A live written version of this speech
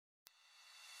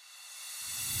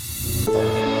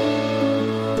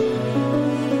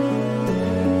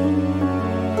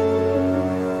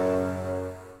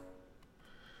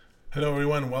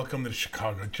everyone. Welcome to the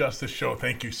Chicago Justice Show.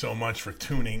 Thank you so much for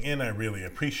tuning in. I really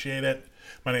appreciate it.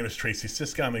 My name is Tracy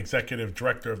Siska. I'm Executive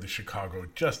Director of the Chicago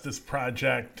Justice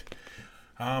Project.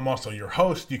 I'm also your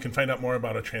host. You can find out more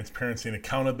about our transparency and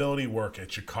accountability work at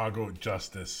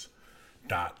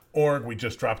chicagojustice.org. We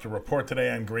just dropped a report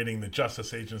today on grading the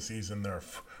justice agencies in their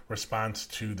response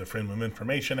to the Freedom of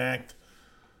Information Act.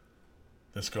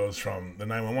 This goes from the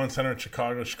 911 Center in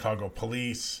Chicago, Chicago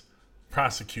Police,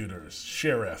 prosecutors,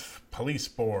 sheriff, police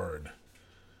board,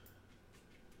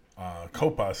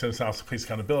 COPA, Citizen Office of Police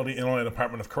Accountability, Illinois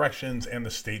Department of Corrections, and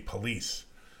the state police.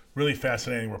 Really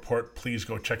fascinating report. Please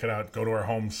go check it out. Go to our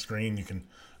home screen. You can,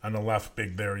 on the left,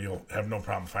 big there, you'll have no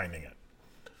problem finding it.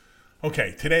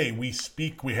 Okay, today we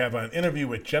have an interview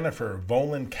with Jennifer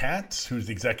Volin-Katz, who's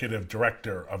the Executive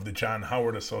Director of the John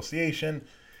Howard Association.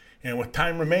 And with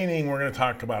time remaining, we're going to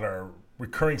talk about our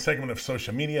recurring segment of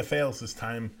social media fails. This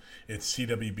time it's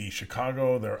CWB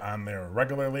Chicago. They're on there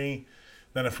regularly.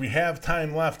 Then if we have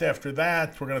time left after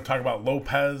that, we're going to talk about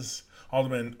Alderperson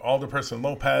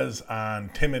Lopez on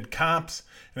timid cops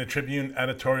and the Tribune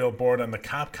editorial board on the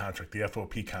cop contract, the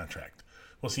FOP contract.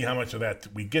 We'll see how much of that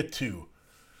we get to.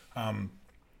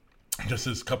 Just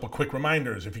as a couple quick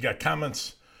reminders, if you got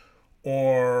comments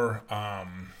or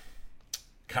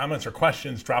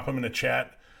questions, drop them in the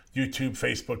chat. YouTube,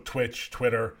 Facebook, Twitch,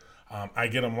 Twitter. I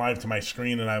get them live to my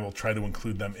screen and I will try to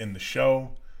include them in the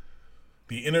show.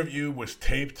 The interview was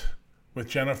taped with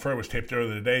Jennifer. It was taped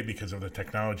earlier today because of the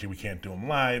technology. We can't do them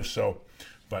live.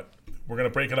 But we're going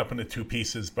to break it up into two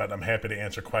pieces, but I'm happy to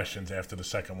answer questions after the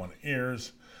second one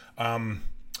airs.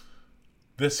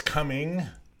 This coming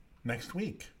next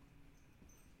week,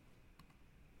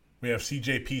 we have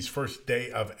CJP's first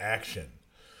day of action.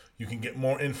 You can get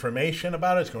more information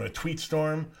about it. It's going to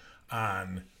TweetStorm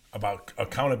about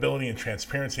accountability and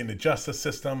transparency in the justice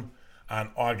system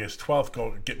on August 12th.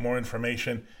 Go get more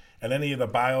information at any of the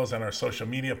bios on our social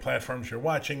media platforms you're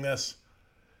watching this.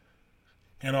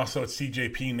 And also at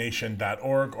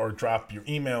cjpnation.org, or drop your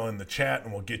email in the chat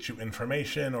and we'll get you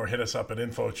information, or hit us up at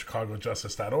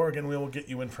info@chicagojustice.org and we will get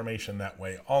you information that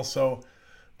way also.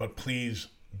 But please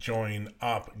join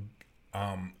up.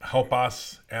 Help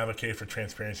us advocate for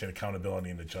transparency and accountability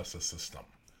in the justice system.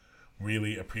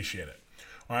 Really appreciate it.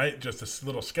 All right, just a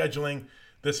little scheduling.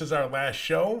 This is our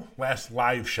last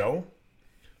live show,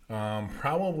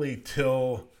 probably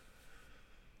till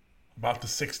about the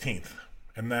 16th.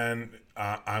 And then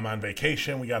I'm on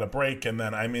vacation. We got a break, and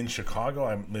then I'm in Chicago.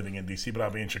 I'm living in D.C., but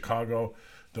I'll be in Chicago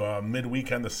the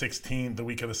midweekend, the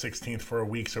week of the 16th for a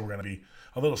week. So we're going to be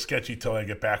a little sketchy till I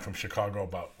get back from Chicago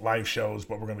about live shows,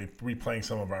 but we're going to be replaying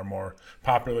some of our more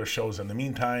popular shows in the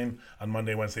meantime on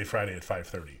Monday, Wednesday, Friday at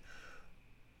 5:30.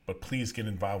 But please get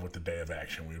involved with the Day of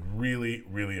Action. We really,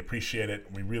 really appreciate it.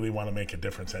 We really want to make a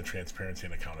difference in transparency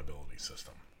and accountability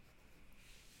system.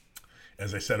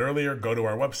 As I said earlier, go to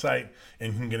our website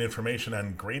and you can get information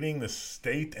on grading the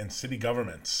state and city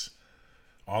governments.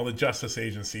 All the justice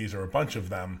agencies, or a bunch of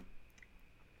them,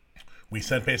 we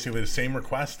sent basically the same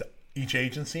request to each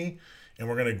agency, and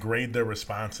we're going to grade their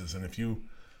responses. And you're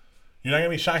not going to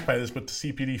be shocked by this, but the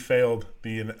CPD failed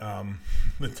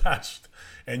the test,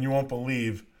 and you won't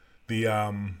believe the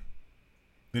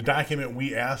document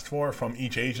we asked for from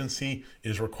each agency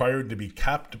is required to be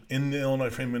kept in the Illinois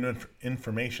Freedom of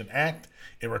Information Act.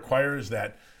 It requires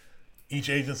that each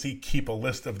agency keep a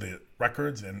list of the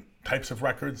records and types of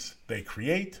records they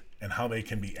create and how they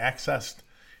can be accessed.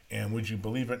 And would you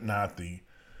believe it or not, the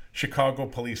Chicago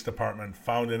Police Department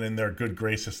found it in their good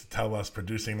graces to tell us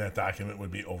producing that document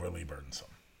would be overly burdensome.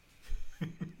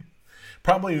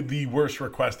 Probably the worst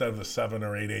request out of the 7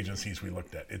 or 8 agencies we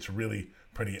looked at. It's really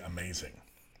pretty amazing.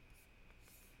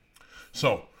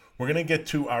 So we're going to get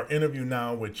to our interview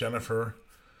now with Jennifer.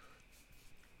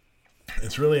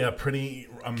 It's really a pretty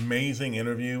amazing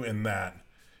interview in that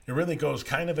it really goes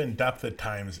kind of in depth at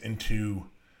times into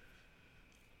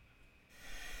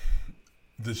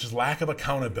this just lack of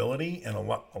accountability and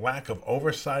a lack of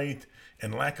oversight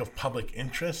and lack of public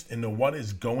interest into what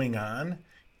is going on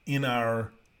in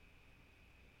our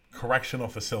correctional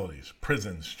facilities,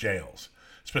 prisons, jails.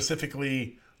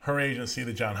 Specifically, her agency,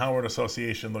 the John Howard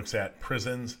Association, looks at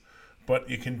prisons, but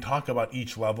you can talk about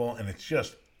each level, and it's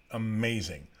just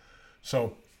amazing.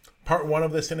 So part 1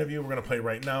 of this interview we're going to play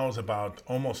right now is about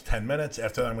almost 10 minutes.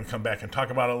 After that, I'm going to come back and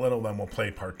talk about it a little, then we'll play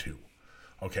part 2.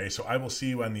 Okay, so I will see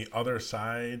you on the other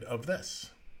side of this.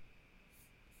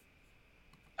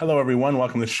 Hello, everyone.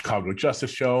 Welcome to the Chicago Justice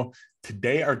Show.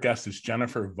 Today, our guest is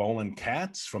Jennifer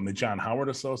Volin-Katz from the John Howard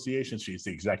Association. She's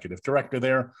the executive director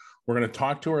there. We're going to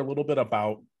talk to her a little bit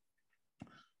about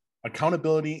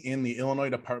Accountability in the Illinois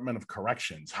Department of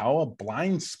Corrections, how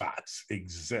blind spots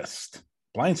exist.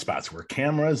 Blind spots where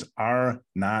cameras are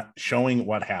not showing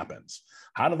what happens.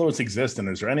 How do those exist? And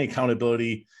is there any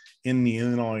accountability in the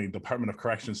Illinois Department of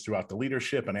Corrections throughout the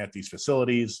leadership and at these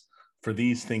facilities for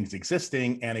these things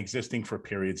existing and existing for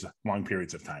long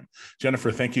periods of time?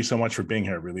 Jennifer, thank you so much for being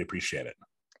here. I really appreciate it.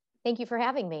 Thank you for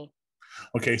having me.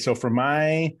 Okay, so for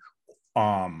my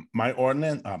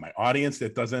audience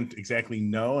that doesn't exactly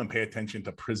know and pay attention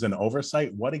to prison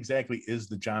oversight, what exactly is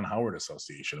the John Howard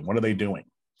Association and what are they doing?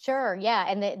 Sure, yeah,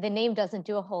 and the name doesn't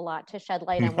do a whole lot to shed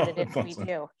light on what it is we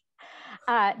do.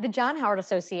 The John Howard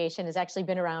Association has actually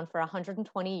been around for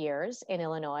 120 years in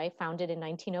Illinois, founded in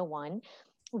 1901.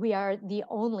 We are the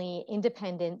only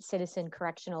independent citizen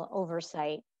correctional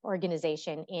oversight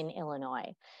organization in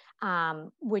Illinois,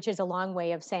 which is a long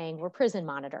way of saying we're prison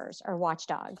monitors or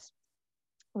watchdogs.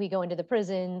 We go into the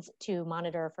prisons to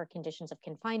monitor for conditions of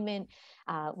confinement.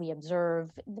 We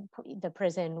observe the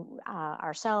prison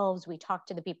ourselves. We talk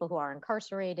to the people who are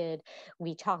incarcerated.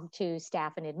 We talk to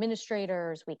staff and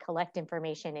administrators. We collect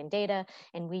information and data,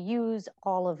 and we use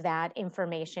all of that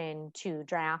information to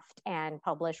draft and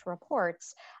publish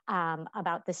reports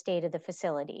about the state of the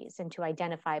facilities and to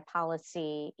identify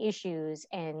policy issues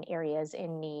and areas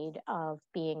in need of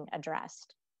being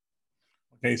addressed.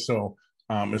 Okay, so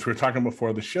as we were talking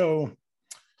before the show,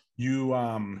 you've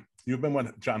been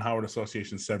with John Howard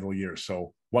Association several years.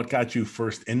 So what got you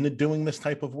first into doing this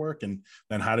type of work? And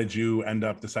then how did you end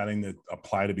up deciding to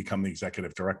apply to become the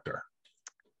executive director?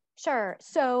 Sure.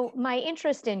 So my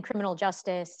interest in criminal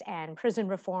justice and prison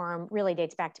reform really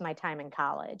dates back to my time in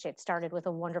college. It started with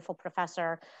a wonderful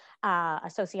professor, a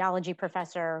sociology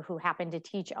professor who happened to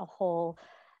teach a whole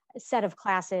set of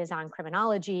classes on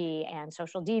criminology and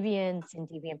social deviance and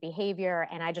deviant behavior.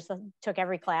 And I just took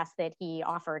every class that he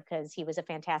offered because he was a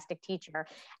fantastic teacher.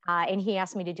 And he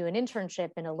asked me to do an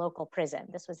internship in a local prison.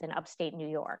 This was in upstate New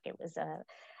York. It was a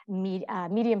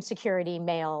medium security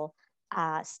male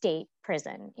state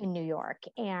prison in New York.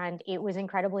 And it was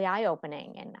incredibly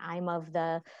eye-opening. And I'm of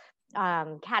the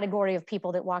category of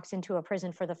people that walks into a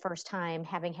prison for the first time,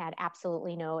 having had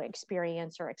absolutely no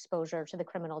experience or exposure to the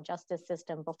criminal justice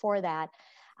system before that,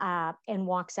 and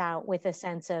walks out with a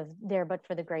sense of there, but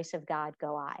for the grace of God,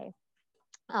 go I.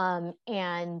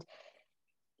 And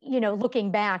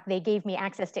looking back, they gave me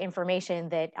access to information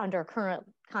that under current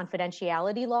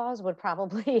confidentiality laws would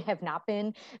probably have not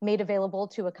been made available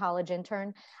to a college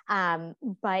intern.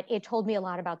 But it told me a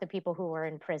lot about the people who were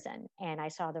in prison. And I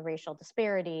saw the racial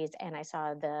disparities and I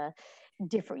saw the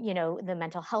different, the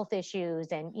mental health issues.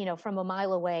 And, from a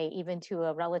mile away, even to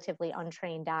a relatively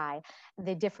untrained eye,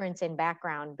 the difference in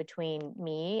background between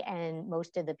me and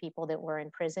most of the people that were in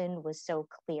prison was so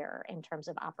clear in terms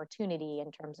of opportunity,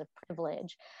 in terms of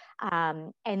privilege.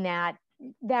 And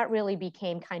that really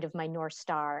became kind of my North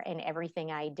Star in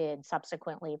everything I did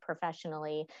subsequently,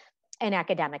 professionally and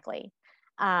academically.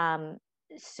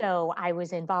 So I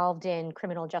was involved in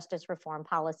criminal justice reform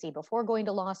policy before going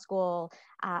to law school.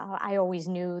 I always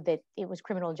knew that it was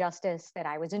criminal justice that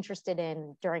I was interested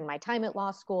in during my time at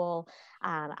law school.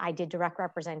 I did direct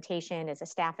representation as a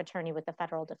staff attorney with the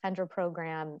Federal Defender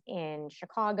Program in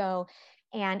Chicago.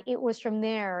 And it was from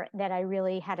there that I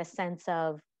really had a sense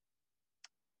of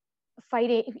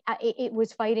fighting. It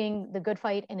was fighting the good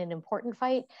fight and an important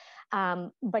fight,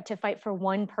 but to fight for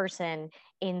one person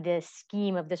in this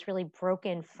scheme of this really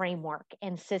broken framework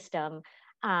and system,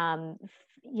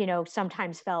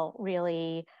 sometimes felt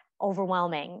really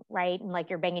overwhelming, right? And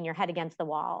like you're banging your head against the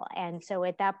wall. And so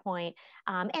at that point,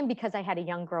 and because I had a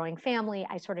young growing family,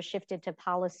 I sort of shifted to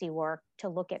policy work to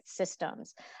look at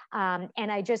systems. And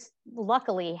I just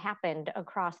luckily happened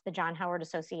across the John Howard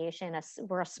Association.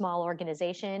 We're a small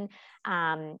organization.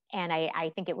 And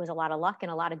I think it was a lot of luck and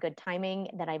a lot of good timing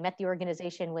that I met the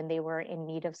organization when they were in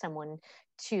need of someone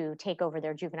to take over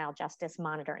their juvenile justice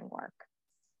monitoring work.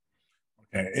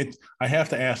 Okay, I have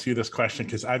to ask you this question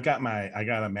because I got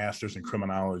a master's in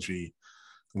criminology,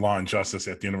 law and justice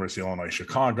at the University of Illinois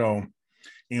Chicago,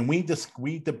 and we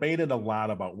debated a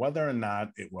lot about whether or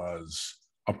not it was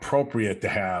appropriate to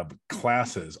have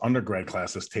undergrad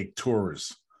classes, take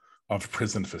tours of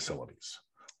prison facilities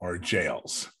or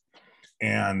jails,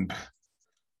 and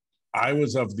I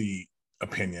was of the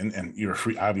opinion, and you're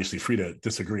obviously free to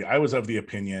disagree. I was of the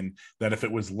opinion that if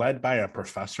it was led by a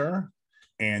professor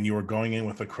and you were going in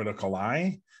with a critical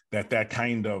eye, that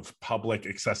kind of public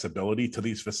accessibility to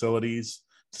these facilities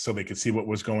so they could see what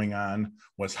was going on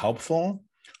was helpful.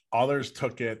 Others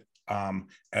took it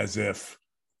as if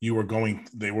they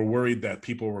were worried that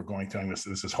people were going to,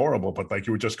 this is horrible, but like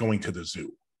you were just going to the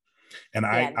zoo. And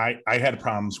Yeah. I had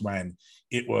problems when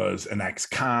it was an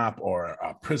ex-cop or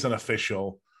a prison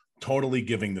official totally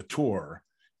giving the tour,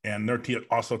 and they're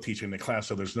also teaching the class,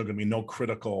 so there's going to be no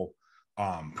critical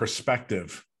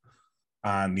perspective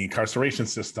on the incarceration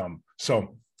system.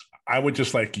 So I would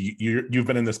just like you've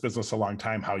been in this business a long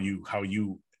time, how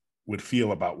you would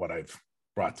feel about what I've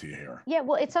brought to you here. Yeah,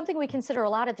 well, it's something we consider a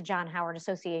lot at the John Howard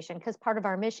Association, because part of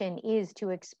our mission is to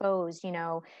expose,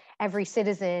 every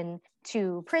citizen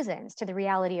to prisons, to the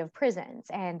reality of prisons.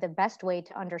 And the best way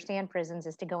to understand prisons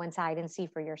is to go inside and see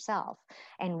for yourself.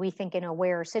 And we think an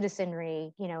aware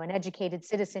citizenry, an educated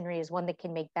citizenry is one that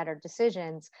can make better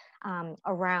decisions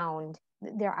around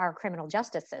our criminal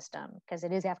justice system, because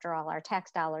it is, after all, our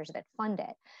tax dollars that fund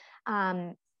it.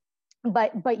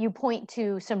 But you point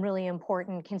to some really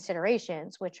important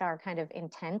considerations, which are kind of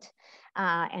intent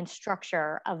and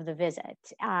structure of the visit.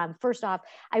 First off,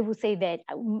 I will say that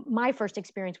my first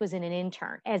experience was as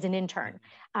an intern.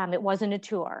 It wasn't a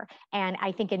tour. And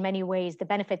I think in many ways, the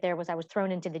benefit there was I was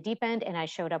thrown into the deep end, and I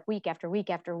showed up week after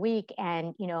week after week.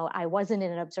 And, I wasn't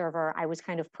an observer. I was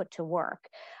kind of put to work.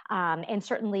 And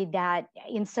certainly that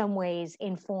in some ways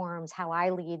informs how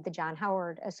I lead the John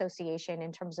Howard Association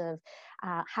in terms of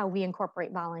how we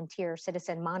incorporate volunteer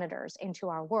citizen monitors into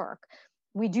our work.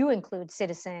 We do include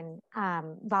citizen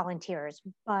volunteers,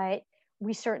 but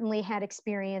we certainly had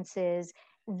experiences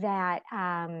that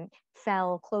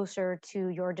fell closer to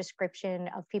your description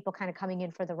of people kind of coming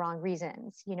in for the wrong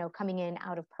reasons, coming in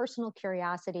out of personal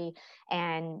curiosity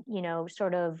and,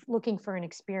 sort of looking for an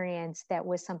experience that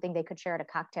was something they could share at a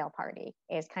cocktail party,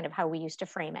 is kind of how we used to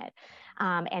frame it.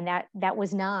 And that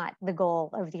was not the goal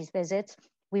of these visits.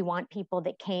 We want people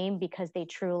that came because they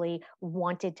truly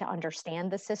wanted to understand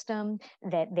the system,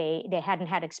 that they hadn't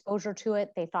had exposure to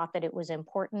it, they thought that it was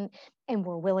important, and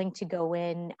were willing to go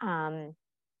in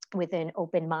with an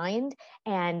open mind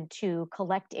and to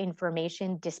collect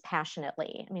information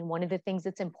dispassionately. I mean, one of the things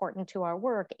that's important to our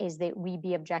work is that we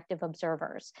be objective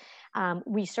observers.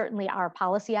 We certainly are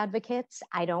policy advocates.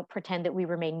 I don't pretend that we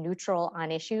remain neutral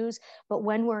on issues, but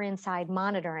when we're inside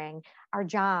monitoring, our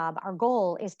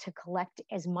goal is to collect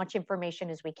as much information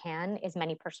as we can, as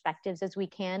many perspectives as we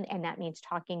can, and that means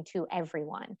talking to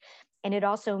everyone. And it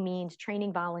also means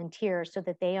training volunteers so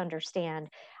that they understand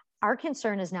our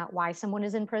concern is not why someone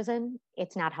is in prison.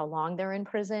 It's not how long they're in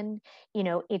prison.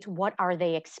 It's what are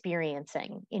they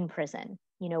experiencing in prison.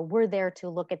 We're there to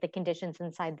look at the conditions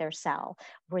inside their cell.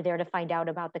 We're there to find out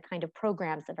about the kind of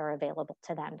programs that are available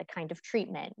to them, the kind of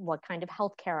treatment, what kind of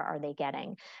health care are they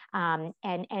getting.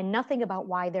 And nothing about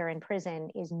why they're in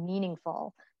prison is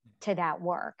meaningful to that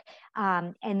work.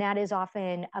 And that is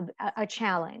often a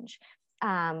challenge.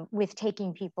 With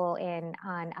taking people in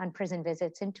on prison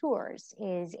visits and tours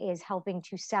is helping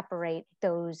to separate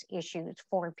those issues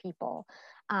for people,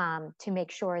 to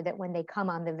make sure that when they come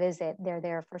on the visit, they're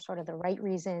there for sort of the right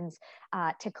reasons,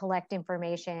 to collect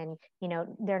information.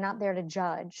 They're not there to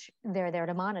judge, they're there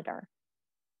to monitor.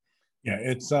 Yeah,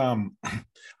 it's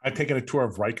I've taken a tour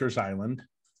of Rikers Island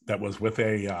that was with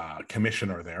a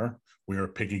commissioner there. We were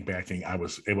piggybacking. I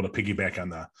was able to piggyback on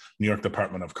the New York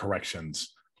Department of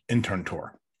Corrections intern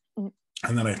tour.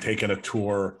 And then I've taken a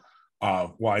tour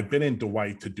I've been in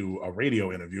Dwight to do a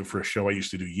radio interview for a show I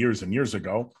used to do years and years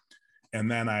ago. And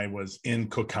then I was in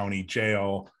Cook County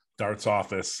Jail, Dart's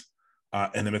office,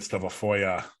 in the midst of a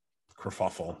FOIA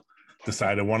kerfuffle.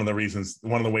 Decided one of the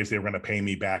ways they were going to pay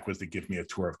me back was to give me a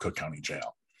tour of Cook County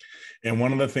Jail. And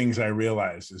one of the things I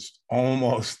realized is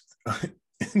almost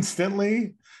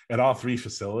instantly at all three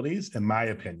facilities, in my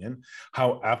opinion,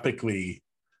 how epically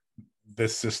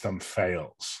this system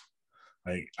fails.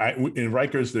 Like in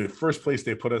Rikers, the first place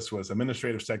they put us was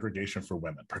administrative segregation for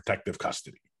women, protective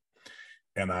custody.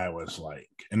 And I was like,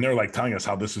 and they're like telling us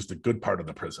how this is the good part of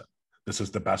the prison. This is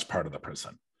the best part of the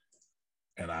prison.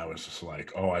 And I was just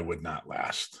like, oh, I would not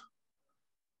last.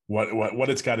 What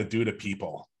it's got to do to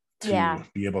people to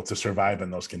be able to survive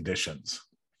in those conditions.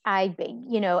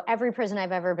 Every prison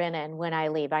I've ever been in, when I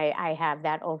leave, I have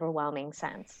that overwhelming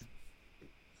sense.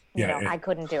 I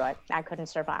couldn't do it. I couldn't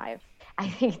survive. I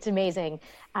think it's amazing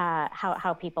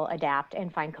how people adapt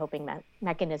and find coping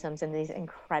mechanisms in these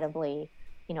incredibly,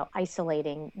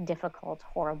 isolating, difficult,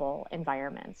 horrible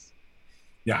environments.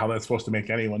 Yeah, how that's supposed to make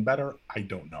anyone better, I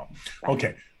don't know. Right.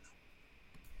 Okay.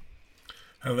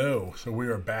 Hello. So we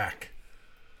are back.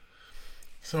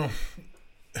 So,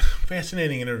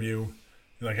 fascinating interview.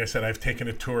 Like I said, I've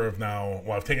taken tours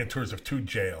of two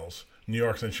jails, New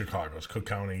York's and Chicago's, Cook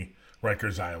County,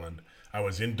 Rikers Island. I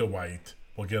was in Dwight.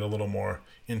 We'll get a little more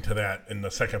into that in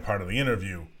the second part of the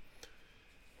interview.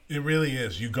 It really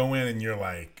is. You go in and you're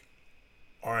like,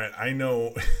 all right, I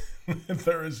know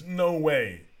There is no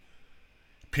way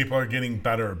people are getting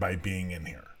better by being in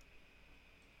here.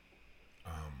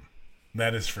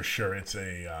 That is for sure. It's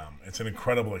an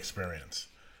incredible experience.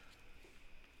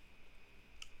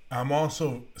 I'm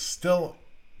also still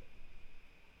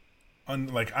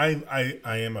like I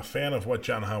am a fan of what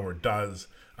John Howard does.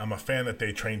 I'm a fan that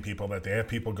they train people, that they have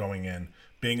people going in,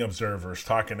 being observers,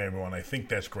 talking to everyone. I think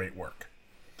that's great work.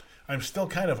 I'm still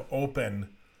kind of open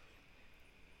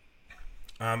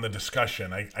on the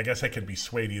discussion. I guess I could be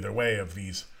swayed either way of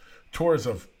these tours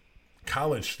of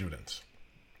college students.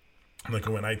 Like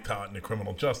when I taught in the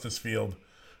criminal justice field,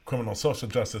 criminal social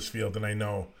justice field, and I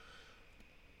know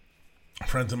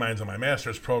friends of mine in my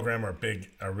master's program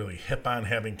are really hip on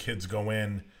having kids go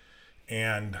in.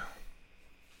 And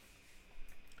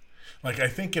like, I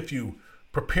think if you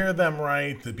prepare them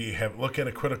right to look at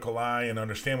a critical eye and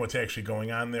understand what's actually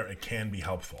going on there, it can be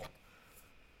helpful.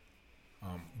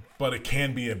 But it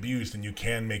can be abused, and you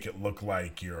can make it look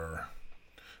like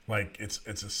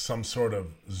it's some sort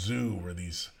of zoo where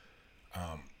the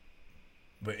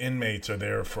inmates are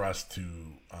there for us to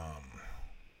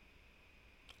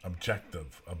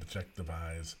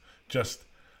objectivize, just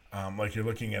like you're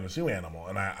looking at a zoo animal.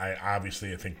 And I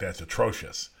obviously I think that's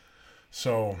atrocious.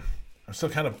 So I'm still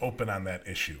kind of open on that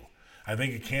issue. I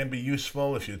think it can be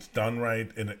useful if it's done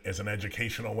right as an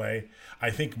educational way.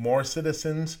 I think more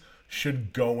citizens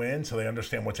should go in so they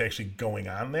understand what's actually going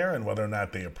on there and whether or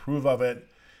not they approve of it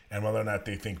and whether or not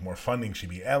they think more funding should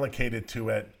be allocated to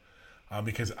it.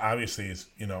 Because obviously,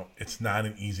 it's not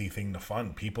an easy thing to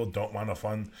fund. People don't want to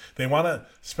fund. They want to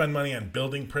spend money on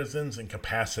building prisons and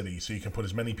capacity so you can put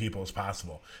as many people as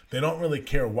possible. They don't really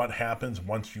care what happens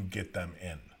once you get them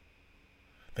in.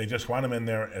 They just want them in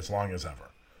there as long as ever.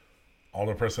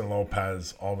 Alderperson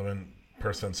Lopez, Alderperson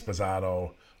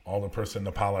Sposato, Alderperson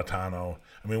Napolitano.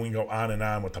 I mean, we can go on and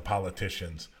on with the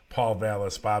politicians. Paul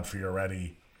Vallis, Bob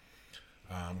Fioretti,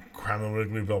 Crime and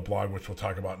Wrigleyville blog, which we'll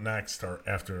talk about next or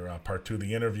after part 2 of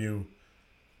the interview.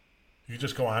 You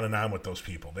just go on and on with those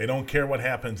people. They don't care what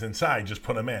happens inside, just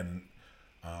put them in.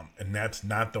 And that's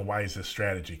not the wisest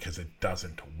strategy because it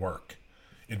doesn't work.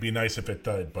 It'd be nice if it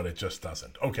did, but it just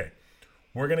doesn't. Okay,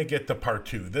 we're going to get to part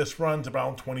 2. This runs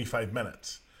about 25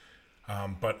 minutes.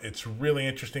 But it's really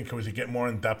interesting because we get more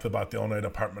in depth about the Illinois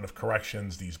Department of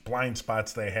Corrections, these blind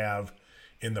spots they have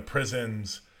in the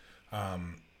prisons,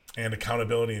 and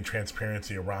accountability and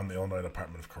transparency around the Illinois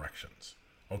Department of Corrections.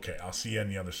 Okay, I'll see you on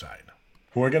the other side.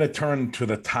 We're going to turn to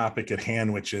the topic at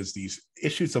hand, which is these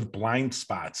issues of blind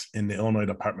spots in the Illinois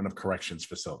Department of Corrections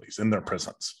facilities, in their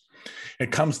prisons.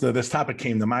 This topic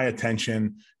came to my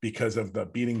attention because of the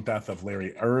beating death of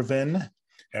Larry Irvin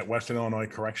at Western Illinois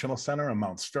Correctional Center in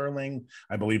Mount Sterling.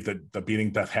 I believe that the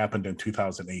beating death happened in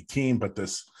 2018, but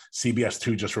this CBS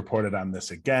 2 just reported on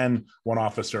this again. One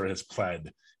officer has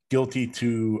pled guilty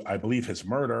to, I believe, his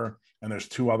murder, and there's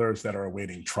 2 others that are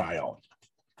awaiting trial.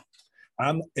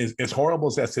 As horrible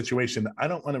as that situation, I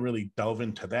don't want to really delve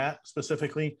into that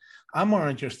specifically. I'm more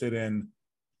interested in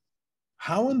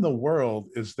how in the world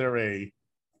is there a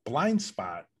blind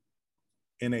spot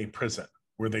in a prison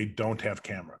where they don't have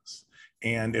cameras?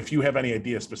 And if you have any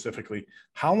idea specifically,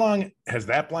 how long has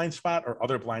that blind spot or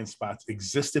other blind spots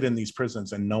existed in these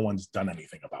prisons and no one's done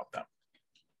anything about them?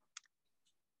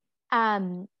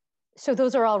 So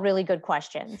those are all really good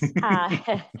questions.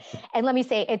 And let me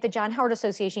say, at the John Howard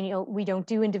Association, we don't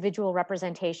do individual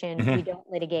representation. Mm-hmm. We don't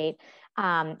litigate.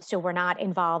 So we're not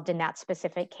involved in that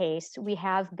specific case. We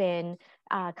have been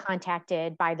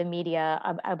contacted by the media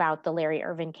about the Larry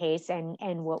Irvin case, and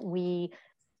what we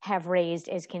have raised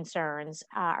as concerns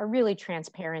are really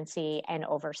transparency and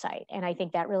oversight. And I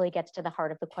think that really gets to the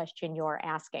heart of the question you're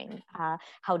asking.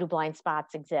 How do blind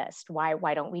spots exist?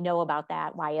 Why don't we know about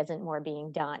that? Why isn't more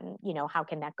being done? How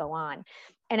can that go on?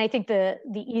 And I think the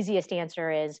easiest answer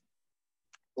is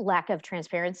lack of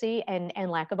transparency and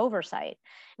lack of oversight.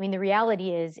 I mean, the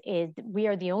reality is we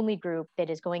are the only group that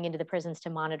is going into the prisons to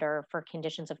monitor for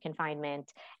conditions of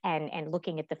confinement and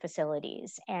looking at the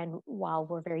facilities. And while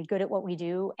we're very good at what we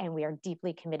do and we are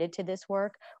deeply committed to this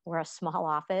work, we're a small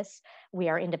office, we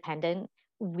are independent,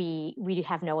 we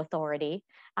have no authority.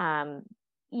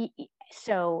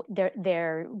 So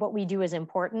what we do is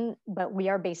important, but we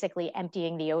are basically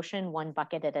emptying the ocean one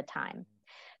bucket at a time.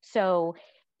 So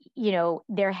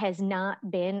there has not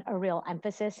been a real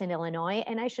emphasis in Illinois,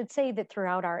 and I should say that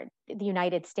throughout the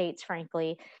United States,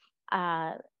 frankly,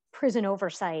 prison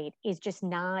oversight is just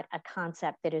not a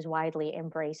concept that is widely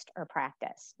embraced or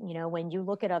practiced. When you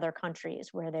look at other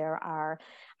countries where there are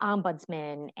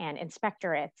ombudsmen and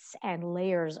inspectorates and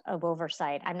layers of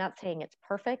oversight, I'm not saying it's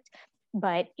perfect,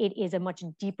 but it is a much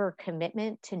deeper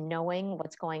commitment to knowing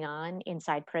what's going on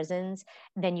inside prisons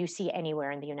than you see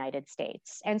anywhere in the United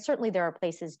States. And certainly there are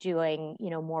places doing,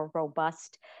 more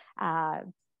robust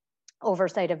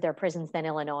oversight of their prisons than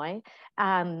Illinois.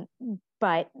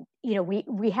 But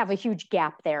we have a huge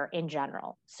gap there in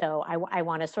general. So I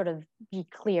want to sort of be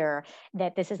clear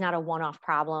that this is not a one-off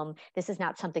problem. This is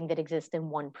not something that exists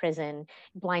in one prison.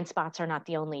 Blind spots are not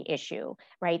the only issue,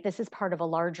 right? This is part of a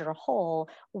larger whole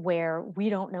where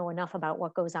we don't know enough about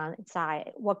what goes on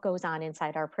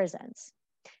inside our prisons.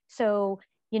 So,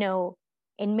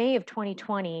 in May of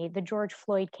 2020, the George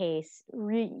Floyd case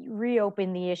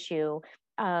reopened the issue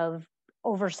of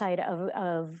oversight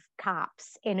of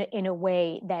cops in a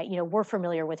way that we're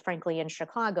familiar with, frankly, in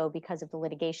Chicago because of the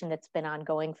litigation that's been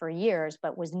ongoing for years,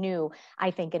 but was new,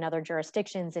 I think, in other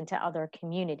jurisdictions into other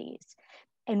communities.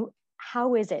 And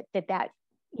how is it that got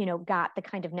the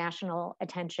kind of national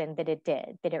attention that it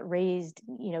did, that it raised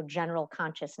general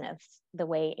consciousness the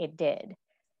way it did?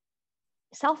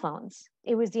 Cell phones.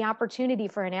 It was the opportunity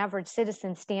for an average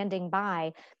citizen standing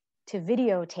by to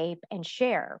videotape and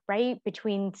share, right?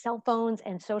 Between cell phones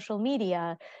and social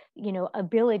media,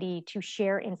 ability to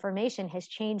share information has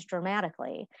changed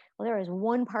dramatically. Well, there is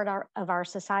one part of our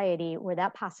society where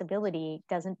that possibility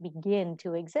doesn't begin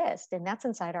to exist, and that's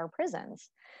inside our prisons.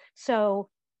 So,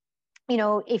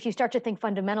 if you start to think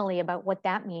fundamentally about what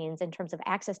that means in terms of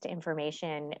access to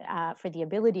information, for the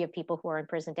ability of people who are in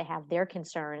prison to have their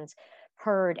concerns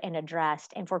heard and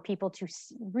addressed, and for people to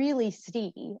really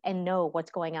see and know what's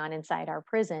going on inside our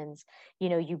prisons,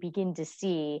 you begin to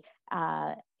see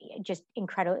just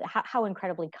how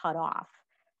incredibly cut off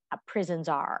prisons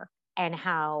are, and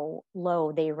how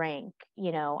low they rank,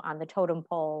 on the totem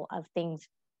pole of things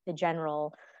the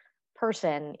general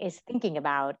person is thinking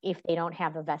about if they don't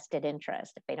have a vested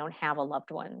interest, if they don't have a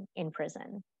loved one in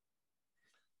prison.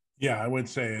 Yeah, I would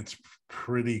say it's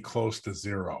pretty close to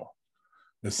zero.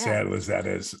 As sad as that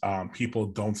is, people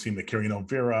don't seem to care.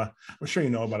 Vera, I'm sure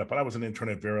you know about it, but I was an intern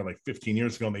at Vera like 15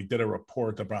 years ago, and they did a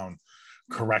report around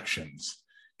corrections.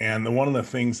 And one of the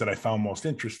things that I found most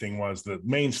interesting was the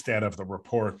main stat of the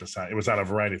report, it was out of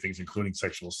a variety of things, including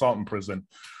sexual assault in prison,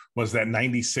 was that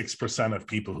 96% of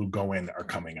people who go in are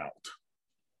coming out.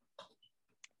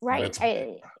 Right.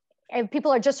 And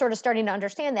people are just sort of starting to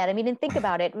understand that. I mean, and think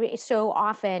about it. So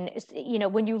often,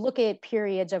 when you look at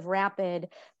periods of rapid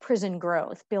prison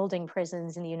growth, building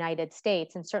prisons in the United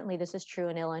States, and certainly this is true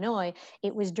in Illinois,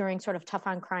 it was during sort of tough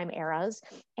on crime eras.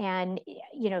 And,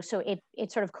 so it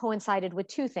sort of coincided with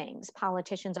two things: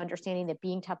 politicians understanding that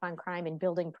being tough on crime and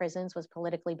building prisons was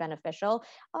politically beneficial.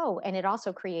 Oh, and it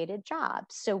also created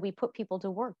jobs. So we put people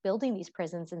to work building these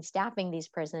prisons and staffing these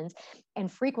prisons. And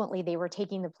frequently they were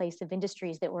taking the place of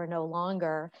industries that were no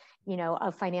longer,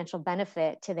 of financial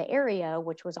benefit to the area,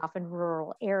 which was often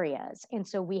rural areas. And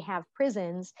so we have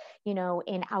prisons,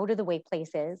 in out of the way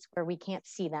places where we can't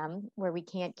see them, where we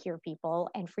can't cure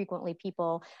people. And frequently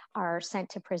people are sent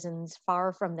to prisons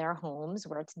far from their homes,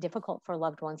 where it's difficult for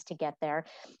loved ones to get there.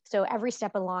 So every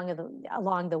step along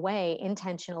the way,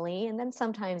 intentionally, and then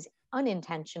sometimes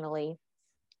unintentionally,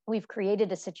 we've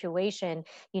created a situation,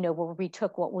 where we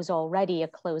took what was already a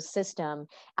closed system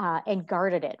and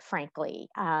guarded it, frankly,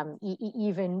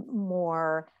 even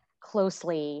more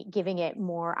closely, giving it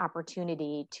more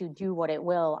opportunity to do what it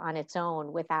will on its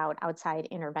own without outside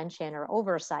intervention or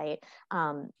oversight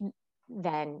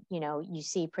than, you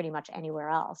see pretty much anywhere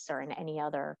else or in any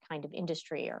other kind of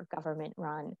industry or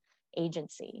government-run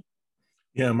agency.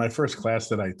 Yeah, my first class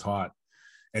that I taught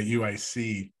at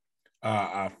UIC,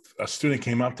 a student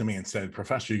came up to me and said,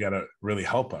 "Professor, you got to really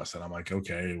help us." And I'm like,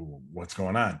 "Okay, what's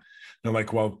going on?" They're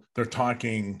like, "Well, they're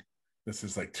talking, this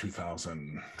is like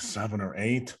 2007 or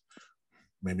 8,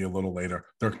 maybe a little later.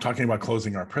 They're talking about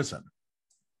closing our prison.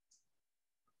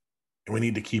 And we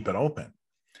need to keep it open."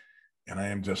 And I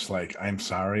am just like, "I'm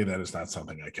sorry, that is not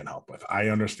something I can help with. I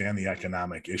understand the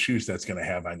economic issues that's going to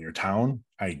have on your town.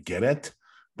 I get it.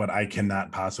 But I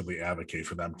cannot possibly advocate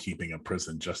for them keeping a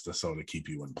prison just to keep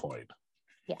you employed."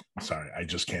 Yeah. I'm sorry, I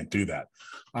just can't do that.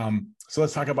 So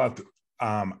let's talk about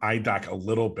IDOC a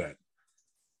little bit.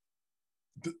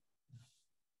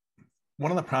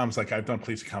 One of the problems, like I've done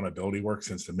police accountability work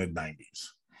since the mid-90s.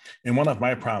 And one of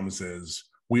my problems is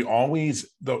we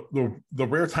always, the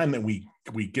rare time that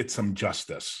we get some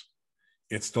justice,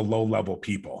 it's the low-level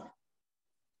people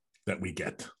that we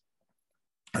get.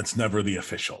 It's never the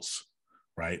officials.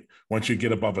 Right? Once you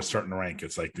get above a certain rank,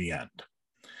 it's like the end.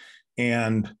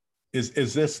 And is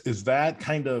that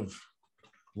kind of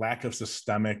lack of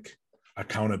systemic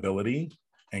accountability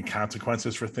and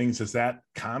consequences for things, is that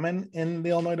common in the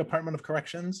Illinois Department of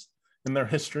Corrections in their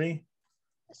history?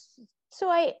 So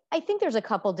I think there's a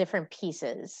couple different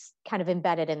pieces kind of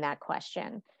embedded in that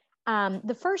question.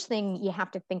 The first thing you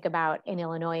have to think about in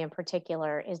Illinois in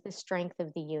particular is the strength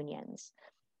of the unions.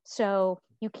 So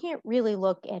you can't really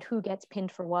look at who gets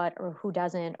pinned for what or who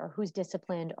doesn't or who's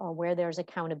disciplined or where there's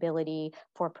accountability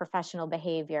for professional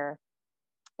behavior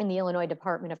in the Illinois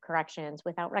Department of Corrections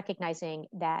without recognizing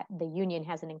that the union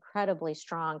has an incredibly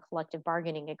strong collective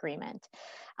bargaining agreement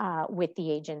with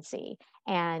the agency.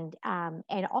 And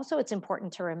also it's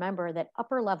important to remember that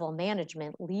upper level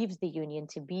management leaves the union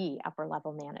to be upper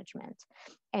level management.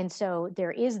 And so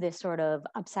there is this sort of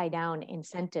upside down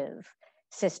incentive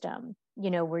system,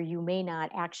 where you may not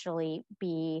actually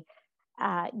be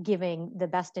giving the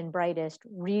best and brightest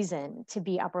reason to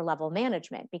be upper level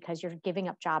management because you're giving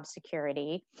up job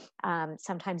security.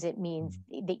 Sometimes it means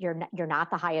that you're not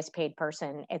the highest paid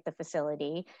person at the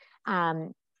facility.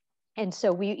 And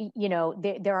so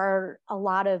there are a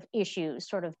lot of issues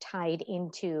sort of tied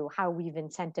into how we've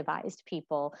incentivized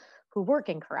people who work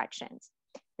in corrections.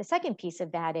 The second piece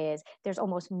of that is there's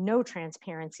almost no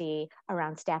transparency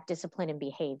around staff discipline and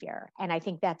behavior. And I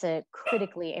think that's a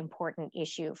critically important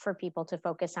issue for people to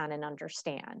focus on and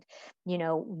understand.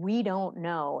 We don't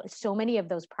know. So many of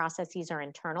those processes are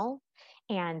internal,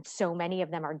 and so many of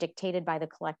them are dictated by the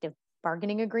collective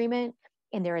bargaining agreement,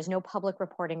 and there is no public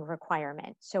reporting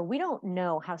requirement. So we don't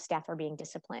know how staff are being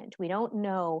disciplined. We don't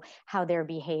know how they're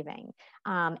behaving.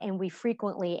 And we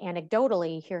frequently,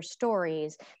 anecdotally, hear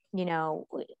stories,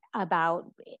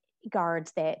 about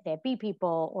guards that beat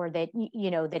people or that,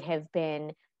 that have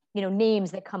been,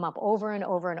 names that come up over and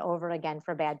over and over again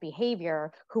for bad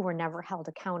behavior who were never held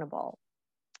accountable.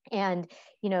 And,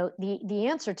 the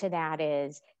answer to that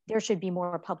is there should be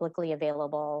more publicly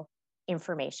available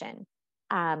information.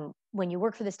 When you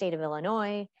work for the state of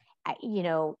Illinois,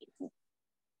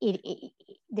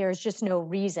 there's just no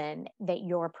reason that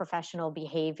your professional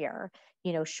behavior,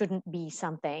 shouldn't be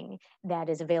something that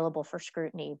is available for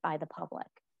scrutiny by the public.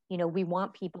 We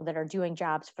want people that are doing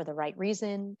jobs for the right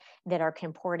reason, that are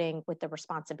comporting with the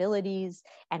responsibilities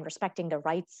and respecting the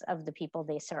rights of the people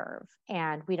they serve.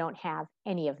 And we don't have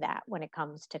any of that when it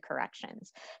comes to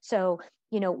corrections. So,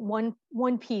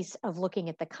 one piece of looking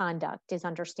at the conduct is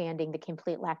understanding the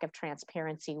complete lack of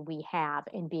transparency we have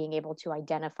in being able to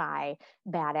identify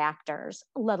bad actors,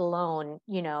 let alone,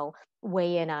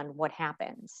 weigh in on what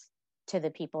happens to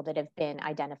the people that have been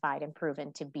identified and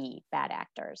proven to be bad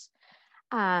actors.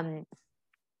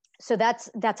 So that's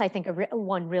I think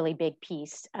one really big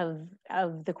piece of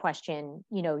the question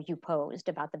you posed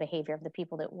about the behavior of the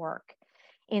people that work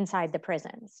inside the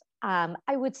prisons.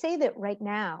 I would say that right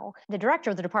now, the director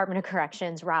of the Department of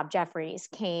Corrections, Rob Jeffries,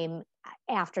 came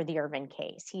after the Irvin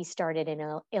case. He started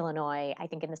in Illinois, I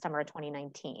think in the summer of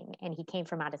 2019, and he came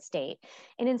from out of state.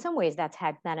 And in some ways that's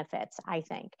had benefits, I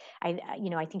think. I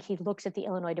think he looks at the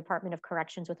Illinois Department of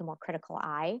Corrections with a more critical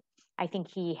eye. I think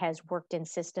he has worked in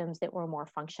systems that were more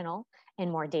functional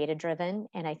and more data-driven,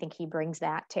 and I think he brings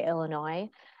that to Illinois.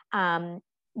 In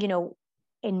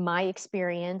my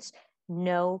experience,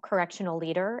 no correctional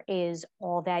leader is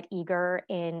all that eager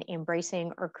in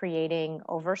embracing or creating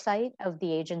oversight of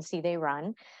the agency they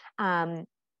run.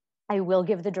 I will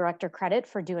give the director credit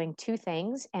for doing two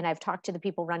things, and I've talked to the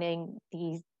people running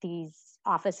these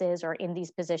offices or in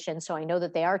these positions, so I know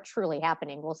that they are truly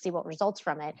happening. We'll see what results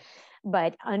from it.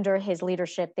 But under his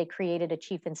leadership, they created a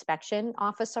chief inspection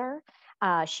officer.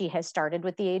 She has started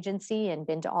with the agency and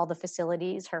been to all the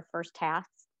facilities. Her first task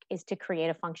is to create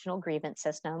a functional grievance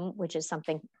system, which is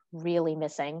something really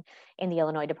missing in the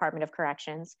Illinois Department of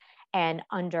Corrections. And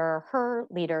under her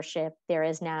leadership, there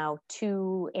is now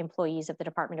 2 employees of the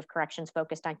Department of Corrections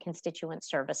focused on constituent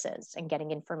services and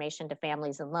getting information to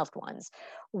families and loved ones,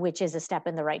 which is a step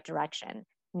in the right direction.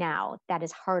 Now, that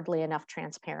is hardly enough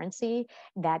transparency.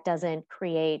 That doesn't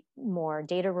create more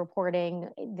data reporting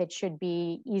that should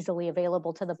be easily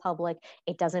available to the public.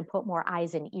 It doesn't put more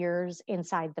eyes and ears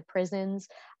inside the prisons,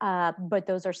 but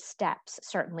those are steps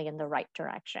certainly in the right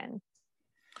direction.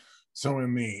 So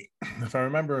if I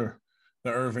remember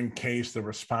the Irvin case, the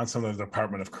response of the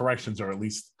Department of Corrections, or at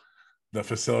least the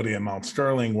facility in Mount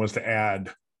Sterling, was to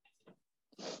add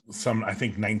some, I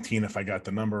think 19, if I got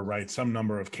the number right, some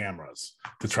number of cameras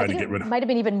to try to get rid of. Might have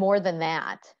been even more than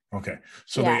that. Okay.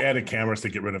 So they added cameras to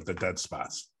get rid of the dead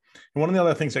spots. And one of the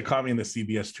other things that caught me in the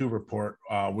CBS2 report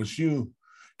was you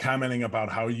commenting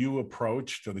about how you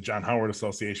approached, or the John Howard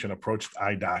Association approached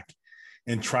IDOC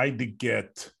and tried to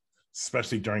get,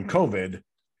 especially during COVID,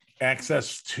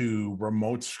 access to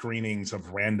remote screenings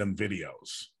of random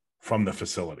videos from the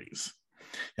facilities.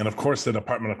 And of course, the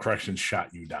Department of Corrections shot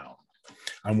you down.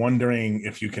 I'm wondering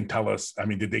if you can tell us, I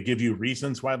mean, did they give you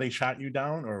reasons why they shot you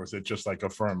down, or was it just like a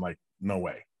firm, like, no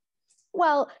way?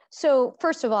 Well, so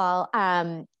first of all,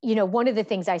 one of the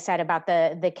things I said about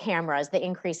the cameras, the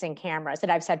increase in cameras that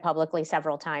I've said publicly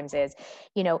several times is,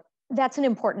 that's an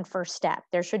important first step.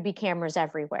 There should be cameras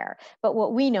everywhere. But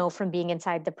what we know from being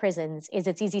inside the prisons is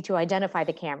it's easy to identify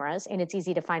the cameras and it's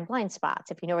easy to find blind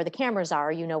spots. If you know where the cameras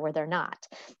are, you know where they're not.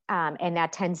 And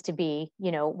that tends to be,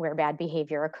 where bad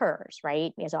behavior occurs,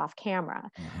 right? Is off camera.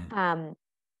 Mm-hmm.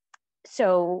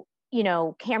 So,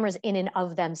 cameras in and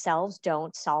of themselves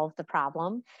don't solve the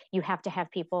problem. You have to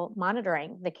have people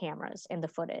monitoring the cameras and the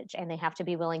footage, and they have to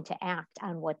be willing to act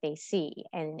on what they see.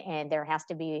 And there has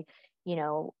to be,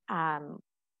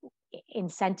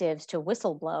 incentives to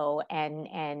whistleblow and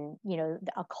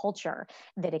a culture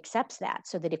that accepts that,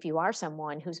 so that if you are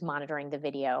someone who's monitoring the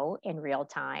video in real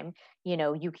time,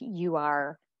 you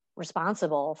are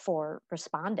responsible for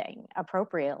responding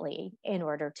appropriately in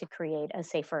order to create a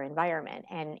safer environment.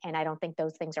 And I don't think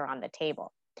those things are on the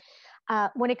table.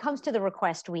 When it comes to the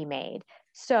request we made,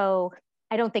 so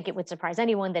I don't think it would surprise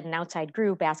anyone that an outside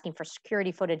group asking for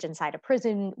security footage inside a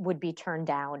prison would be turned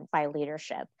down by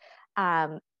leadership.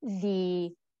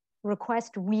 The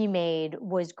request we made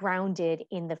was grounded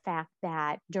in the fact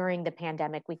that during the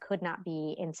pandemic, we could not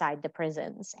be inside the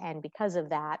prisons. And because of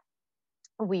that,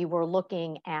 we were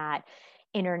looking at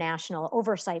international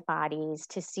oversight bodies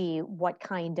to see what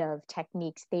kind of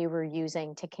techniques they were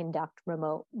using to conduct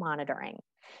remote monitoring.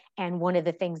 And one of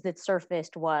the things that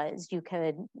surfaced was you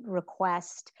could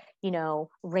request,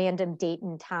 random date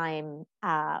and time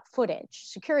footage,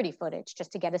 security footage,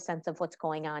 just to get a sense of what's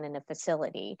going on in a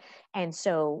facility. And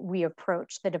so we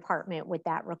approached the department with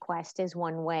that request as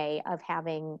one way of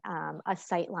having a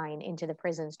sight line into the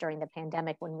prisons during the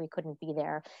pandemic when we couldn't be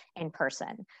there in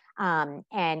person.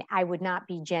 And I would not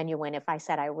be genuine if I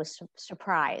said I was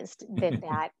surprised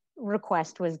that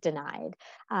request was denied.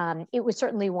 It was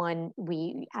certainly one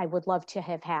I would love to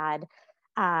have had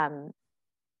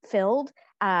filled,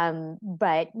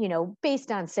 but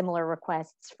based on similar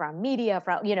requests from media,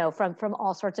 from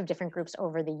all sorts of different groups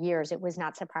over the years, it was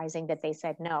not surprising that they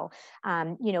said no.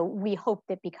 We hope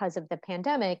that because of the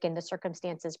pandemic and the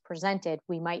circumstances presented,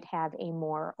 we might have a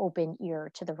more open ear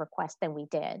to the request than we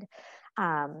did,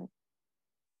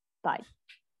 but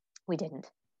we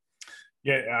didn't.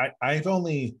 Yeah, I've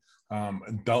only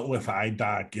dealt with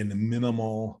IDOC in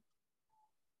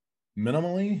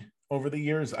minimally over the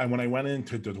years. When I went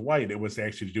into Dwight, it was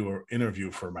actually to do an interview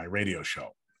for my radio show,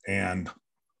 and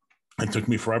it took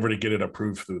me forever to get it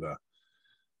approved through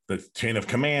the chain of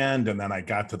command. And then I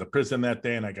got to the prison that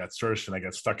day, and I got searched, and I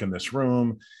got stuck in this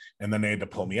room, and then they had to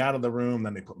pull me out of the room.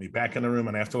 Then they put me back in the room,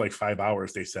 and after like 5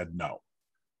 hours, they said, no,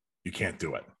 you can't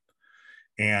do it.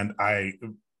 And I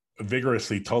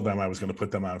vigorously told them I was going to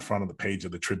put them on front of the page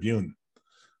of the Tribune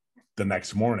the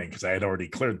next morning because I had already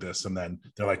cleared this. And then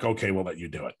they're like, okay, we'll let you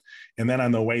do it. And then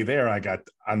on the way there,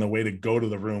 on the way to go to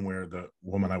the room where the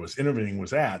woman I was interviewing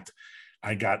was at,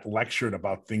 I got lectured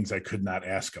about things I could not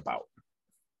ask about.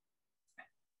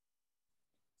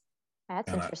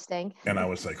 That's interesting. And I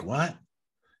was like, what?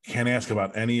 You can't ask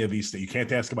about any of these things. You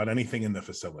can't ask about anything in the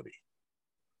facility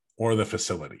or the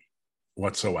facility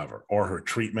whatsoever, or her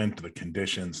treatment, the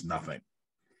conditions, nothing.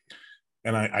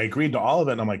 And I agreed to all of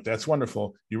it. And I'm like, that's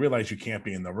wonderful. You realize you can't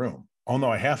be in the room. Oh no,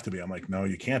 I have to be. I'm like, no,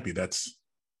 you can't be. That's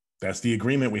the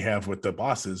agreement we have with the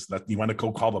bosses. That you want to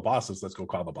go call the bosses, let's go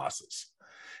call the bosses.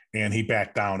 And he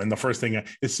backed down. And the first thing,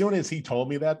 as soon as he told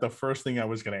me that, the first thing I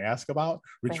was going to ask about,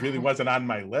 which really wasn't on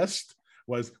my list,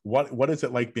 was what is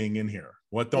it like being in here?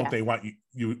 What don't they want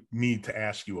you need to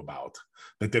ask you about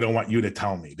that they don't want you to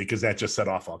tell me? Because that just set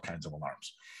off all kinds of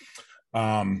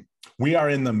alarms. We are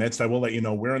in the midst, I will let you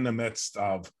know, we're in the midst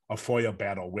of a FOIA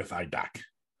battle with IDOC.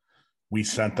 We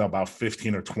sent about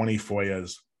 15 or 20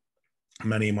 FOIAs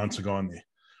many months ago.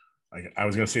 I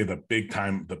was going to say the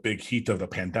big heat of the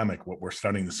pandemic, what we're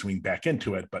starting to swing back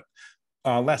into it. But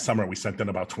last summer, we sent in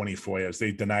about 20 FOIAs.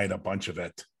 They denied a bunch of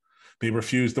it. They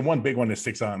refused. The one big one that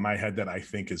sticks out in my head that I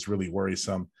think is really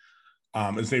worrisome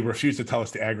is they refused to tell us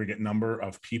the aggregate number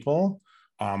of people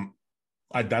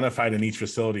identified in each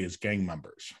facility as gang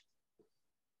members.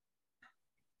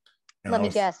 And let me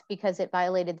guess, because it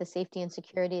violated the safety and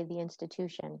security of the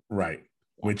institution. Right.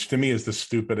 Yeah. Which to me is the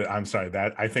stupid. I'm sorry,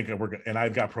 that I think and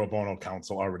I've got pro bono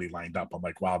counsel already lined up. I'm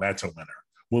like, wow, that's a winner.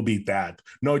 We'll beat that.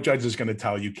 No judge is going to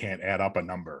tell you can't add up a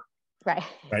number. Right.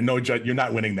 No judge, you're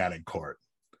not winning that in court.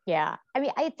 Yeah. I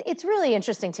mean, it's really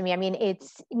interesting to me. I mean,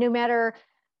 it's no matter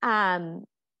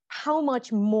how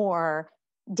much more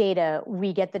data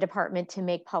we get the department to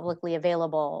make publicly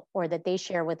available, or that they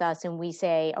share with us and we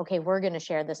say, okay, we're going to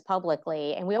share this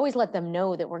publicly. And we always let them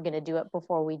know that we're going to do it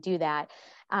before we do that.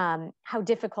 How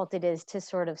difficult it is to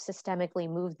sort of systemically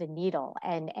move the needle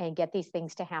and get these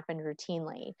things to happen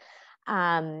routinely.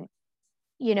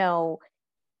 You know,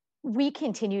 we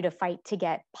continue to fight to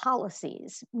get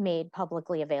policies made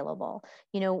publicly available.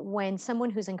 You know, when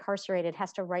someone who's incarcerated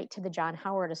has to write to the John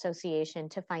Howard Association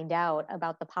to find out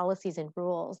about the policies and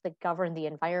rules that govern the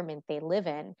environment they live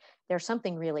in, there's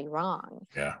something really wrong.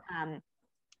 Yeah.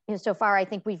 So far, I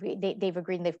think they've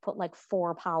agreed, and they've put like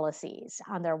 4 policies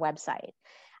on their website.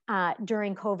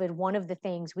 During COVID, one of the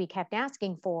things we kept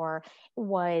asking for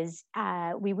was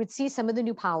we would see some of the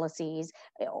new policies,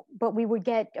 but we would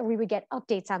get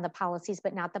updates on the policies,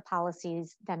 but not the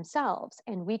policies themselves.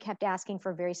 And we kept asking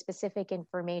for very specific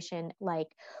information, like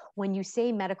when you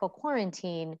say medical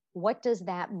quarantine, what does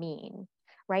that mean?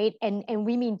 Right. And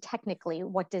we mean technically,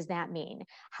 what does that mean?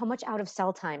 How much out of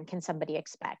cell time can somebody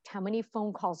expect? How many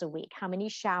phone calls a week? How many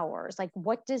showers? Like,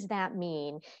 what does that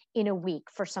mean in a week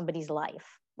for somebody's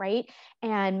life? Right.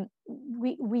 And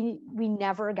we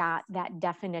never got that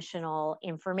definitional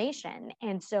information.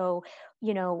 And so,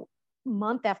 you know,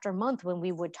 month after month, when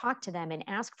we would talk to them and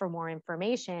ask for more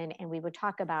information, and we would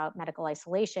talk about medical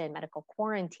isolation, medical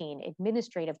quarantine,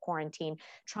 administrative quarantine,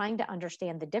 trying to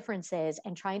understand the differences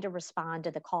and trying to respond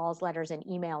to the calls, letters, and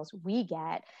emails we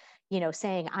get, you know,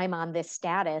 saying, I'm on this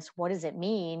status, what does it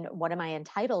mean? What am I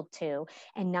entitled to?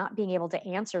 And not being able to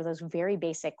answer those very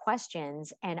basic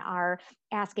questions, and are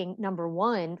asking, number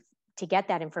one, to get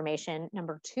that information,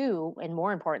 number two, and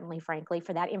more importantly, frankly,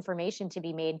 for that information to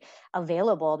be made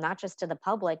available, not just to the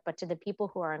public, but to the people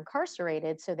who are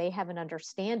incarcerated, so they have an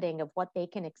understanding of what they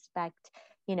can expect,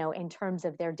 you know, in terms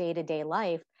of their day-to-day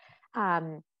life.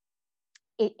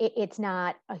 It's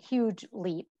not a huge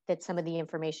leap that some of the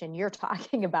information you're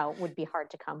talking about would be hard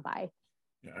to come by.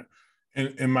 Yeah.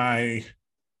 In my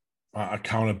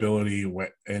accountability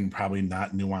and probably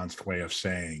not nuanced way of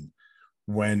saying,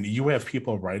 when you have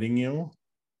people writing you,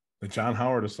 the John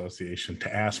Howard Association,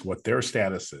 to ask what their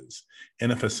status is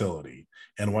in a facility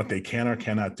and what they can or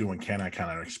cannot do and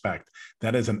cannot expect,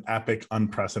 that is an epic,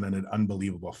 unprecedented,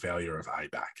 unbelievable failure of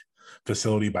IDOC,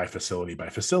 facility by facility by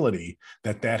facility,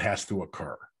 that has to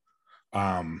occur.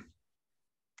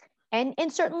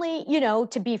 And certainly, you know,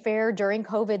 to be fair, during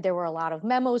COVID, there were a lot of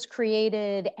memos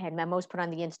created and memos put on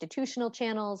the institutional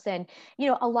channels, and, you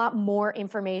know, a lot more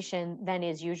information than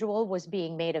is usual was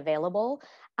being made available.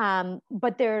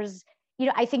 But there's, you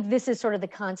know, I think this is sort of the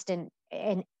constant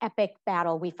and epic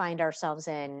battle we find ourselves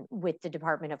in with the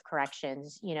Department of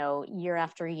Corrections, you know, year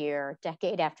after year,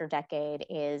 decade after decade,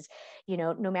 is, you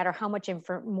know, no matter how much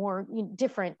more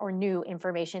different or new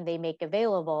information they make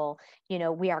available, you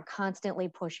know, we are constantly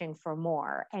pushing for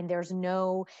more. And there's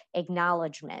no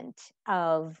acknowledgement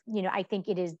of, you know, I think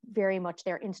it is very much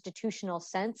their institutional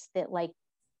sense that, like,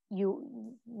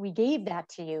 we gave that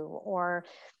to you, or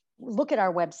look at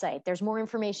our website, there's more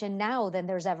information now than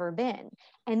there's ever been.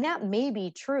 And that may be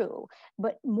true,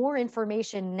 but more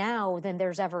information now than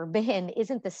there's ever been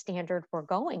isn't the standard we're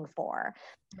going for,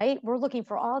 right? We're looking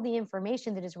for all the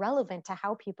information that is relevant to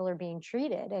how people are being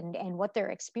treated and what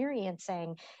they're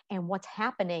experiencing and what's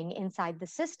happening inside the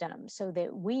system, so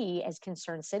that we, as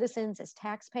concerned citizens, as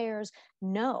taxpayers,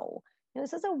 know. You know,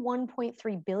 this is a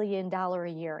 $1.3 billion a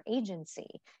year agency.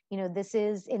 You know, this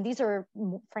is, and these are,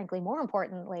 frankly, more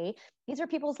importantly, these are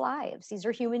people's lives. These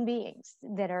are human beings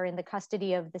that are in the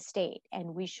custody of the state.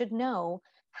 And we should know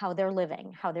how they're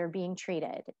living, how they're being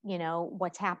treated, you know,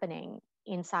 what's happening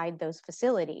inside those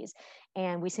facilities.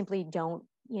 And we simply don't,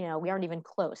 you know, we aren't even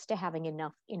close to having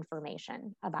enough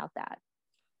information about that.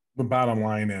 The bottom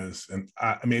line is, and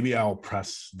maybe I'll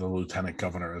press the lieutenant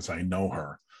governor as I know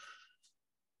her,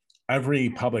 every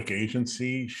public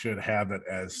agency should have it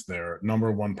as their number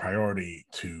one priority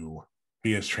to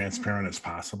be as transparent as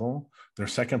possible. Their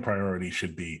second priority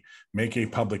should be make a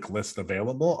public list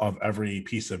available of every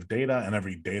piece of data and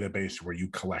every database where you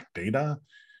collect data.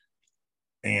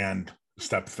 And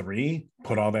step 3,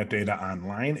 put all that data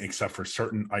online, except for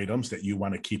certain items that you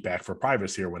want to keep back for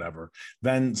privacy or whatever.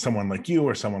 Then someone like you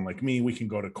or someone like me, we can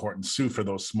go to court and sue for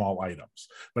those small items,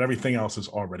 but everything else is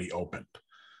already opened.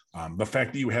 The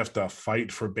fact that you have to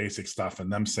fight for basic stuff and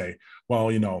them say,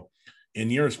 well, you know, in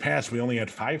years past, we only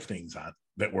had 5 things on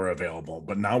that were available,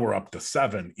 but now we're up to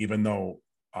 7, even though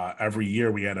every year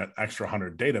we had an extra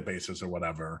 100 databases or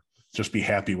whatever. Just be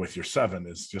happy with your 7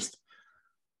 is just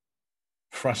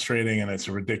frustrating. And it's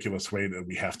a ridiculous way that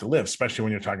we have to live, especially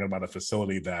when you're talking about a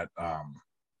facility that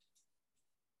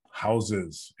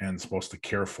houses and supposed to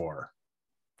care for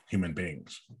human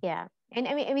beings. Yeah. And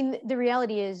I mean, the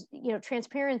reality is,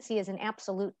 transparency is an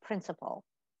absolute principle.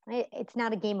 It's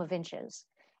not a game of inches.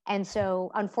 And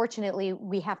so, unfortunately,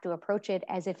 we have to approach it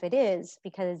as if it is,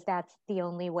 because that's the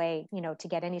only way, to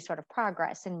get any sort of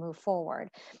progress and move forward.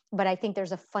 But I think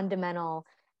there's a fundamental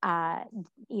uh,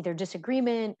 either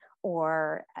disagreement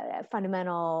or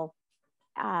fundamental.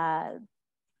 Uh,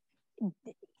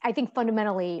 I think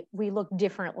fundamentally we look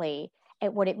differently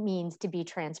at what it means to be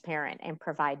transparent and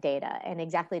provide data. And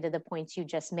exactly to the points you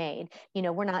just made,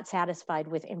 we're not satisfied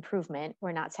with improvement.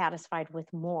 We're not satisfied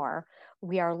with more.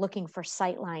 We are looking for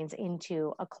sight lines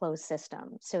into a closed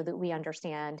system so that we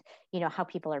understand, how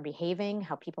people are behaving,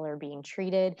 how people are being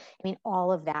treated. I mean,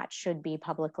 all of that should be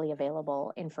publicly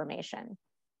available information.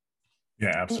 Yeah,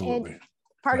 And absolutely.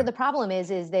 part of Good. the problem is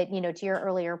that, to your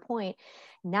earlier point,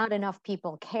 not enough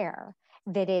people care.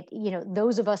 That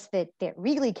those of us that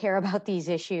really care about these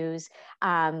issues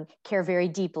care very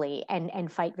deeply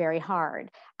and fight very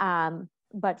hard.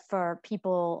 But for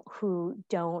people who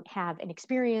don't have an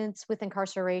experience with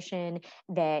incarceration,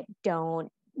 that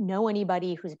don't know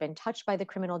anybody who's been touched by the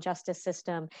criminal justice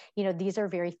system, these are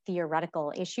very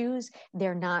theoretical issues.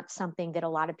 They're not something that a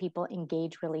lot of people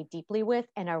engage really deeply with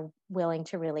and are willing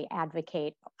to really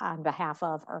advocate on behalf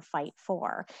of or fight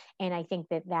for. And I think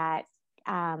that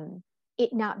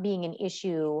it not being an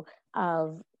issue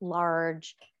of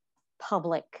large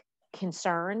public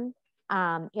concern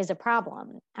is a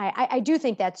problem. I do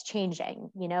think that's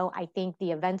changing. I think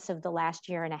the events of the last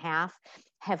year and a half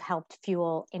have helped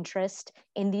fuel interest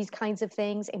in these kinds of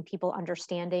things and people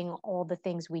understanding all the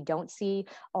things we don't see,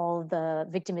 all the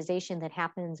victimization that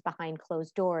happens behind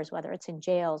closed doors, whether it's in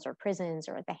jails or prisons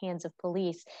or at the hands of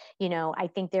police. I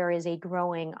think there is a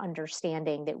growing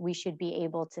understanding that we should be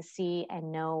able to see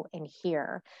and know and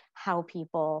hear how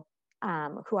people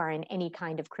who are in any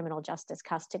kind of criminal justice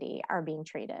custody are being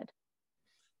treated.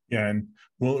 Yeah, and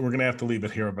we're going to have to leave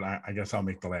it here, but I guess I'll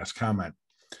make the last comment.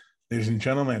 Ladies and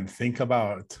gentlemen, think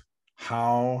about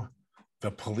how the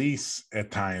police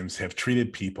at times have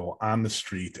treated people on the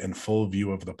street in full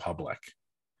view of the public.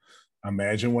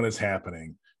 Imagine what is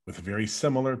happening with very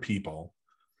similar people,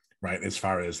 right? As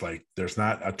far as like, there's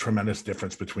not a tremendous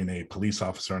difference between a police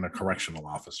officer and a correctional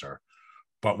officer,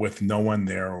 but with no one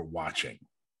there watching,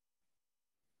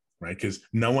 right? Because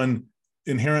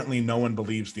inherently, no one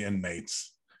believes the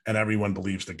inmates and everyone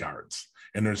believes the guards.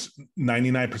 And there's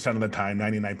 99% of the time,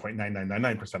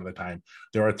 99.9999% of the time,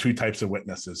 there are two types of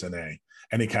witnesses in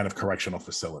any kind of correctional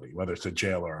facility, whether it's a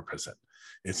jail or a prison.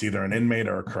 It's either an inmate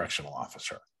or a correctional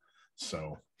officer.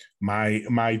 So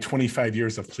my 25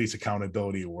 years of police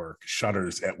accountability work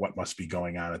shudders at what must be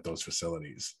going on at those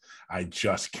facilities. I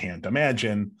just can't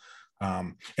imagine.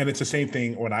 And it's the same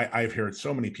thing when I've heard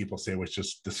so many people say, which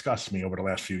just disgusts me over the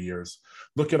last few years.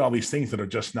 Look at all these things that are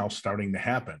just now starting to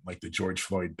happen, like the George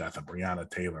Floyd death of Breonna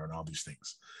Taylor and all these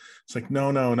things. It's like,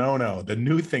 no. The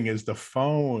new thing is the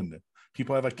phone.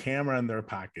 People have a camera in their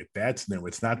pocket. That's new.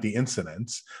 It's not the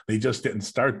incidents. They just didn't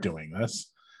start doing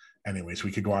this. Anyways,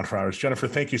 we could go on for hours. Jennifer,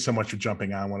 thank you so much for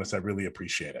jumping on with us. I really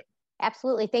appreciate it.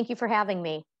 Absolutely. Thank you for having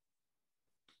me.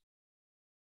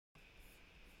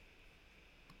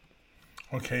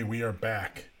 Okay, we are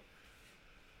back.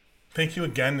 Thank you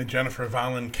again to Jennifer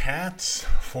Vollen Katz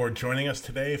for joining us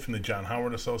today from the John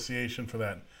Howard Association for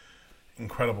that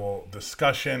incredible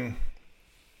discussion.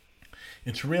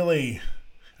 It's really,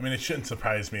 it shouldn't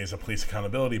surprise me as a police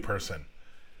accountability person.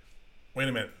 Wait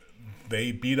a minute.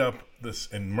 They beat up this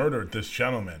and murdered this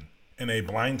gentleman in a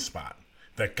blind spot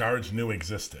that guards knew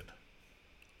existed.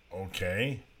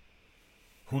 Okay.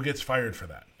 Who gets fired for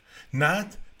that?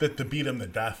 Not that the beat him to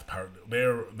death part.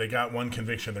 They got one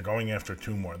conviction. They're going after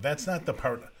two more. That's not the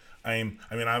part I'm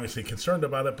obviously concerned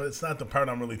about it, but it's not the part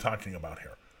I'm really talking about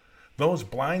here. Those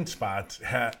blind spots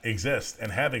exist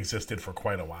and have existed for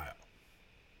quite a while.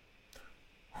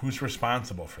 Who's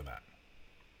responsible for that?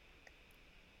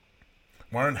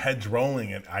 Why aren't heads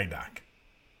rolling at IDOC?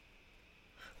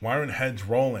 Why aren't heads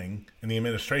rolling in the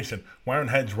administration? Why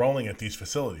aren't heads rolling at these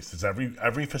facilities? Does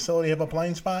every facility have a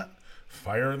blind spot?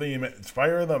 Fire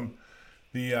the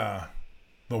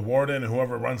warden,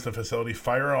 whoever runs the facility.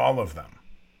 Fire all of them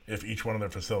if each one of their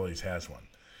facilities has one.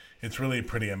 It's really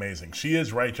pretty amazing. She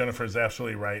is right. Jennifer is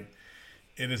absolutely right.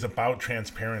 It is about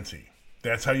transparency.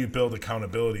 That's how you build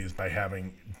accountability, is by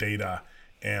having data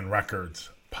and records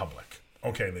public.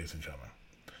 Okay, ladies and gentlemen.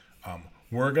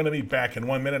 We're going to be back in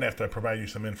 1 minute after I provide you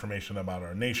some information about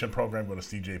our Nation program. Go to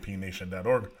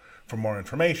cjpnation.org for more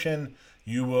information.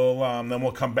 You will then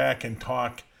we'll come back and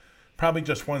talk probably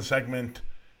just one segment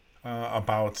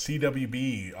about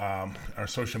CWB, our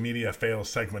social media fails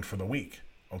segment for the week.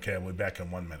 Okay, I'll be back in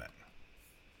 1 minute.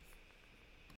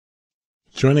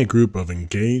 Join a group of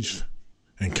engaged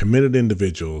and committed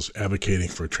individuals advocating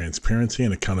for transparency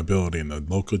and accountability in the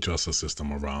local justice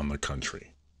system around the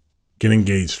country. Get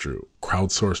engaged through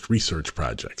crowdsourced research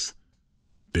projects,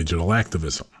 digital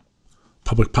activism,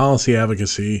 public policy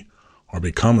advocacy, or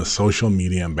become a social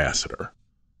media ambassador.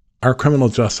 Our criminal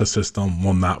justice system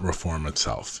will not reform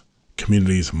itself.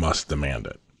 Communities must demand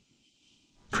it.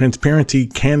 Transparency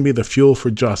can be the fuel for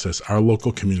justice our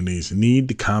local communities need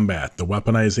to combat the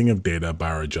weaponizing of data by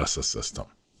our justice system.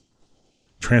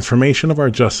 Transformation of our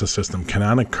justice system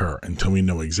cannot occur until we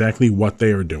know exactly what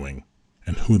they are doing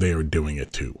and who they are doing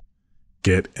it to.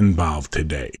 Get involved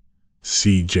today.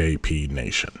 CJP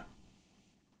Nation.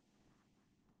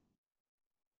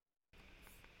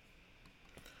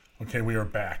 Okay, we are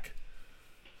back.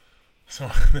 So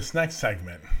this next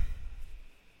segment,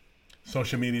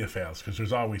 social media fails, because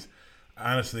there's always,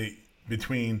 honestly,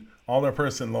 between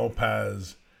Alderperson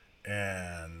Lopez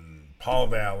and Paul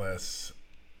Vallis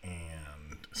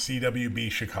and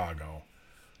CWB Chicago,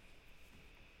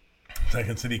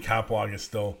 Second City Cop Blog is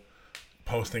still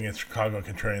posting its Chicago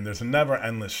Contrarian. There's a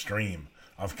never-endless stream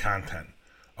of content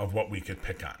of what we could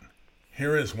pick on.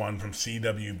 Here is one from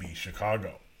CWB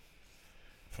Chicago.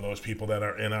 For those people that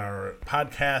are in our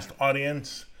podcast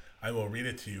audience, I will read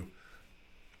it to you.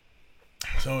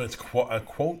 So it's a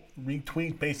quote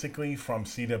retweet basically from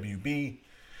CWB.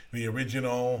 The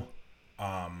original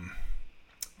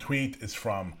tweet is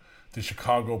from the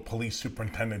Chicago Police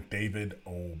Superintendent David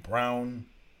O. Brown.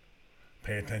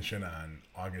 Pay attention on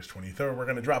August 23rd. We're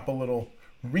going to drop a little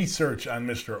research on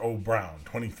Mr. O. Brown,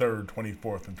 23rd,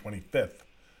 24th, and 25th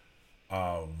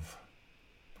of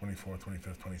 24th,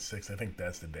 25th, 26th. I think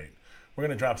that's the date. We're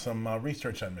going to drop some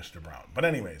research on Mr. Brown. But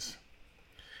anyways,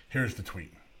 here's the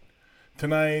tweet.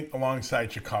 Tonight,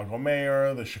 alongside Chicago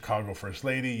Mayor, the Chicago First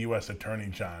Lady, U.S. Attorney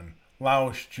John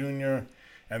Lausch Jr.,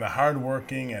 and the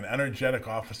hardworking and energetic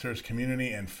officers,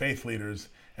 community and faith leaders,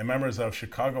 and members of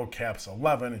Chicago CAPS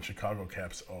 11 and Chicago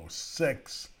CAPS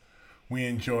 06, we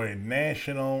enjoyed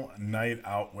National Night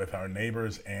Out with our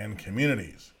neighbors and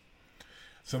communities.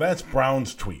 So that's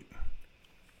Brown's tweet.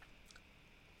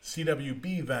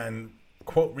 CWB then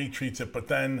quote retweets it,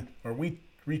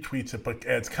 retweets it, but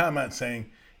adds comments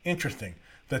saying, interesting,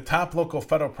 the top local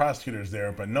federal prosecutor is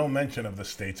there, but no mention of the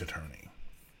state's attorney.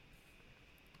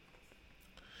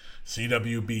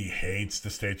 CWB hates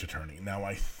the state's attorney. Now,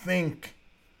 I think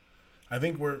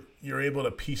you're able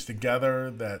to piece together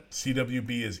that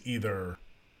CWB is either,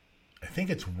 I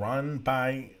think it's run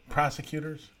by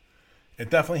prosecutors. It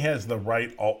definitely has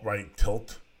the alt-right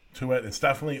tilt to it. It's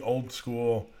definitely old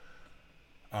school.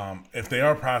 If they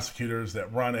are prosecutors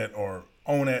that run it or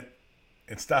own it,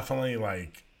 it's definitely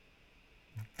like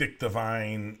Dick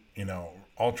Devine,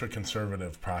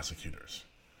 ultra-conservative prosecutors.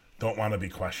 Don't want to be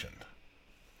questioned.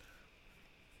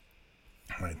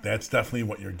 Right, that's definitely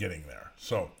what you're getting there.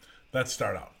 So let's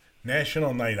start out.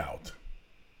 National Night Out.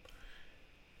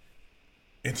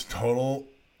 It's total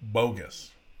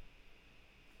bogus.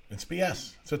 It's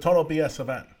BS. It's a total BS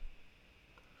event.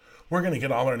 We're going to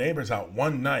get all our neighbors out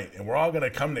one night, and we're all going to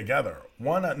come together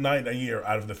one night a year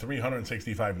out of the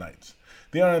 365 nights.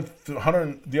 The other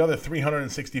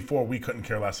 364 we couldn't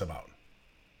care less about.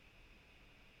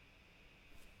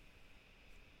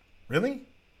 Really?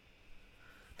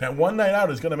 That one night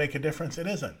out is going to make a difference? It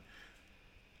isn't.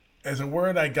 As a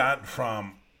word I got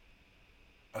from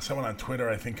someone on Twitter,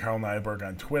 I think Carl Nyberg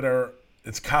on Twitter,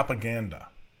 it's propaganda.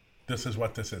 This is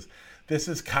what this is. This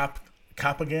is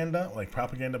propaganda, like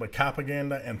propaganda, but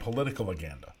propaganda and political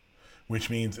agenda,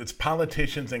 which means it's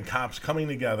politicians and cops coming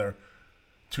together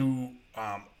to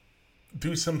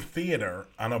do some theater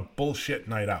on a bullshit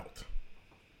night out.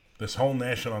 This whole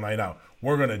national night out.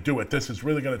 We're going to do it. This is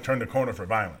really going to turn the corner for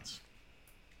violence.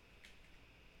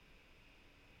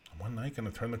 One night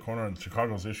going to turn the corner on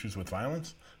Chicago's issues with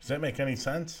violence? Does that make any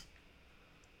sense?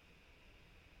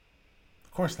 Of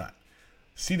course not.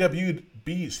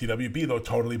 CWB, though,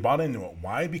 totally bought into it.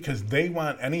 Why? Because they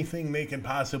want anything they can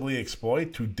possibly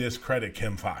exploit to discredit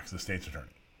Kim Foxx, the state's attorney.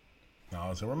 Now,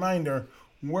 as a reminder,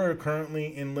 we're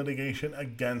currently in litigation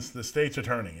against the state's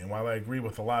attorney. And while I agree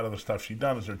with a lot of the stuff she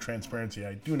does, her transparency,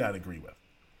 I do not agree with.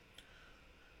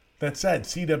 That said,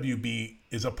 CWB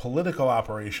is a political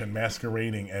operation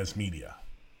masquerading as media.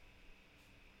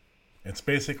 It's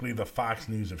basically the Fox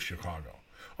News of Chicago.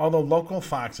 Although local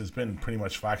Fox has been pretty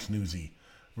much Fox Newsy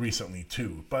recently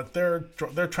too, but they're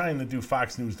trying to do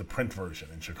Fox News, the print version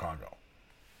in Chicago.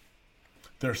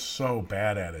 They're so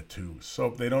bad at it too.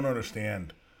 So they don't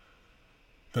understand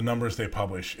the numbers they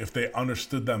publish. If they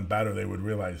understood them better, they would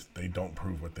realize they don't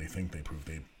prove what they think they prove.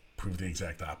 They prove the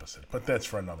exact opposite. But that's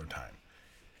for another time.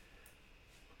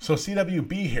 So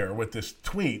CWB here with this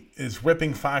tweet is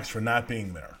ripping Fox for not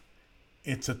being there.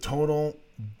 It's a total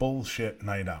bullshit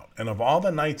night out. And of all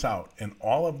the nights out in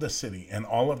all of the city and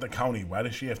all of the county, why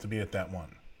does she have to be at that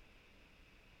one?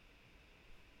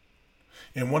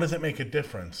 And what does it make a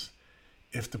difference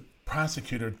if the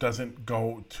prosecutor doesn't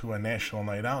go to a national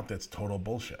night out? That's total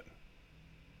bullshit.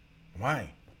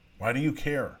 Why? Why do you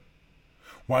care?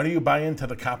 Why do you buy into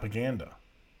the propaganda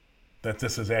that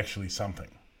this is actually something?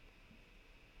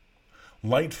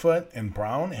 Lightfoot and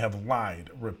Brown have lied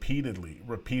repeatedly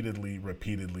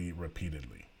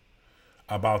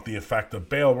about the effect of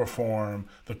bail reform,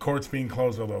 the courts being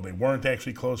closed, although they weren't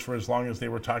actually closed for as long as they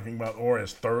were talking about or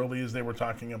as thoroughly as they were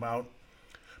talking about.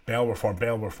 Bail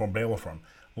reform.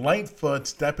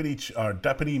 Lightfoot's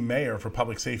deputy mayor for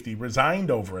public safety resigned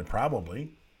over it,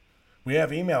 probably. We have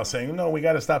emails saying, no, we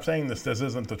got to stop saying this. This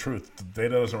isn't the truth. The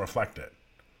data doesn't reflect it.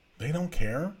 They don't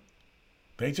care.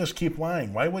 They just keep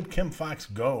lying. Why would Kim Foxx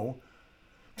go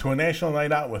to a national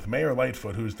night out with Mayor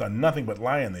Lightfoot, who's done nothing but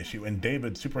lie on the issue,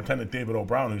 and Superintendent David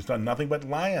O'Brown, who's done nothing but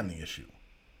lie on the issue?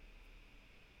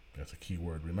 That's a key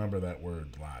word. Remember that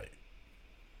word, lie. I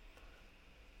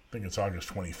think it's August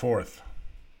 24th.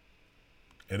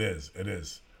 It is.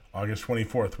 August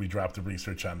 24th, we dropped the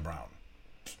research on Brown.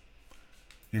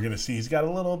 You're going to see he's got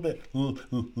a little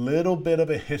bit of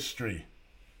a history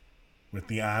with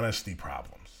the honesty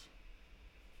problems.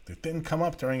 It didn't come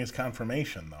up during his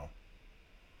confirmation, though.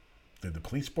 Did the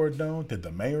police board know? Did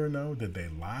the mayor know? Did they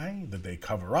lie? Did they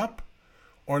cover up?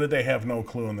 Or did they have no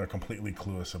clue and they're completely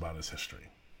clueless about his history?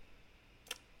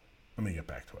 Let me get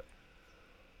back to it.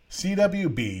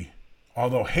 CWB,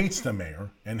 although hates the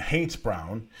mayor and hates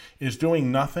Brown, is doing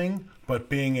nothing but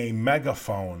being a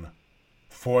megaphone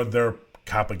for their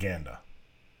propaganda.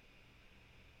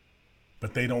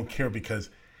 But they don't care because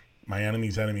my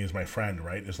enemy's enemy is my friend,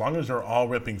 right? As long as they're all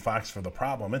ripping Fox for the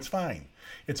problem, it's fine.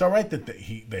 It's all right that they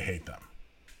hate them.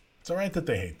 It's all right that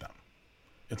they hate them.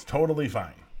 It's totally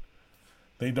fine.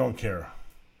 They don't care.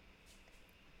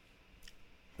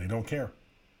 They don't care.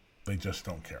 They just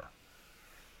don't care.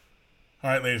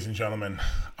 All right, ladies and gentlemen,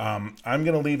 I'm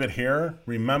going to leave it here.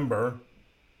 Remember,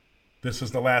 this is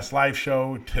the last live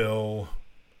show till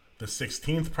the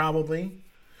 16th probably.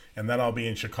 And then I'll be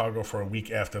in Chicago for a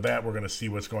week after that. We're going to see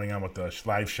what's going on with the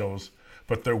live shows.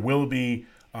 But there will be,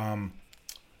 we're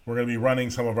going to be running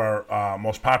some of our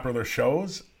most popular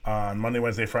shows on Monday,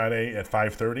 Wednesday, Friday at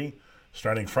 5:30,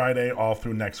 starting Friday all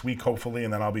through next week, hopefully.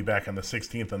 And then I'll be back on the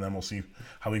 16th, and then we'll see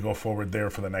how we go forward there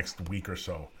for the next week or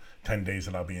so, 10 days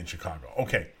that I'll be in Chicago.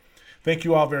 Okay. Thank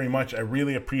you all very much. I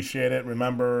really appreciate it.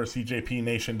 Remember,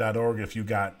 cjpnation.org if you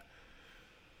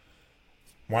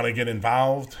want to get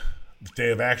involved. The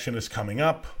day of action is coming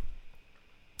up.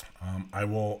 I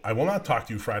will not talk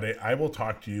to you Friday. I will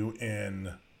talk to you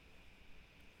in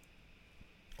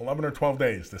 11 or 12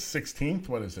 days. The 16th,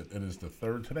 what is it? It is the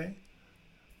 3rd today?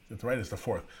 That's right, it's the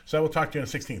 4th. So I will talk to you on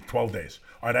the 16th, 12 days.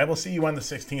 All right, I will see you on the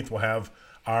 16th. We'll have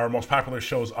our most popular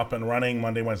shows up and running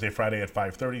Monday, Wednesday, Friday at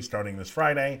 5:30, starting this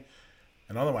Friday.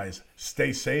 And otherwise,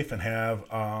 stay safe and have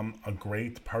a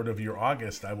great part of your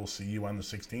August. I will see you on the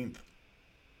 16th.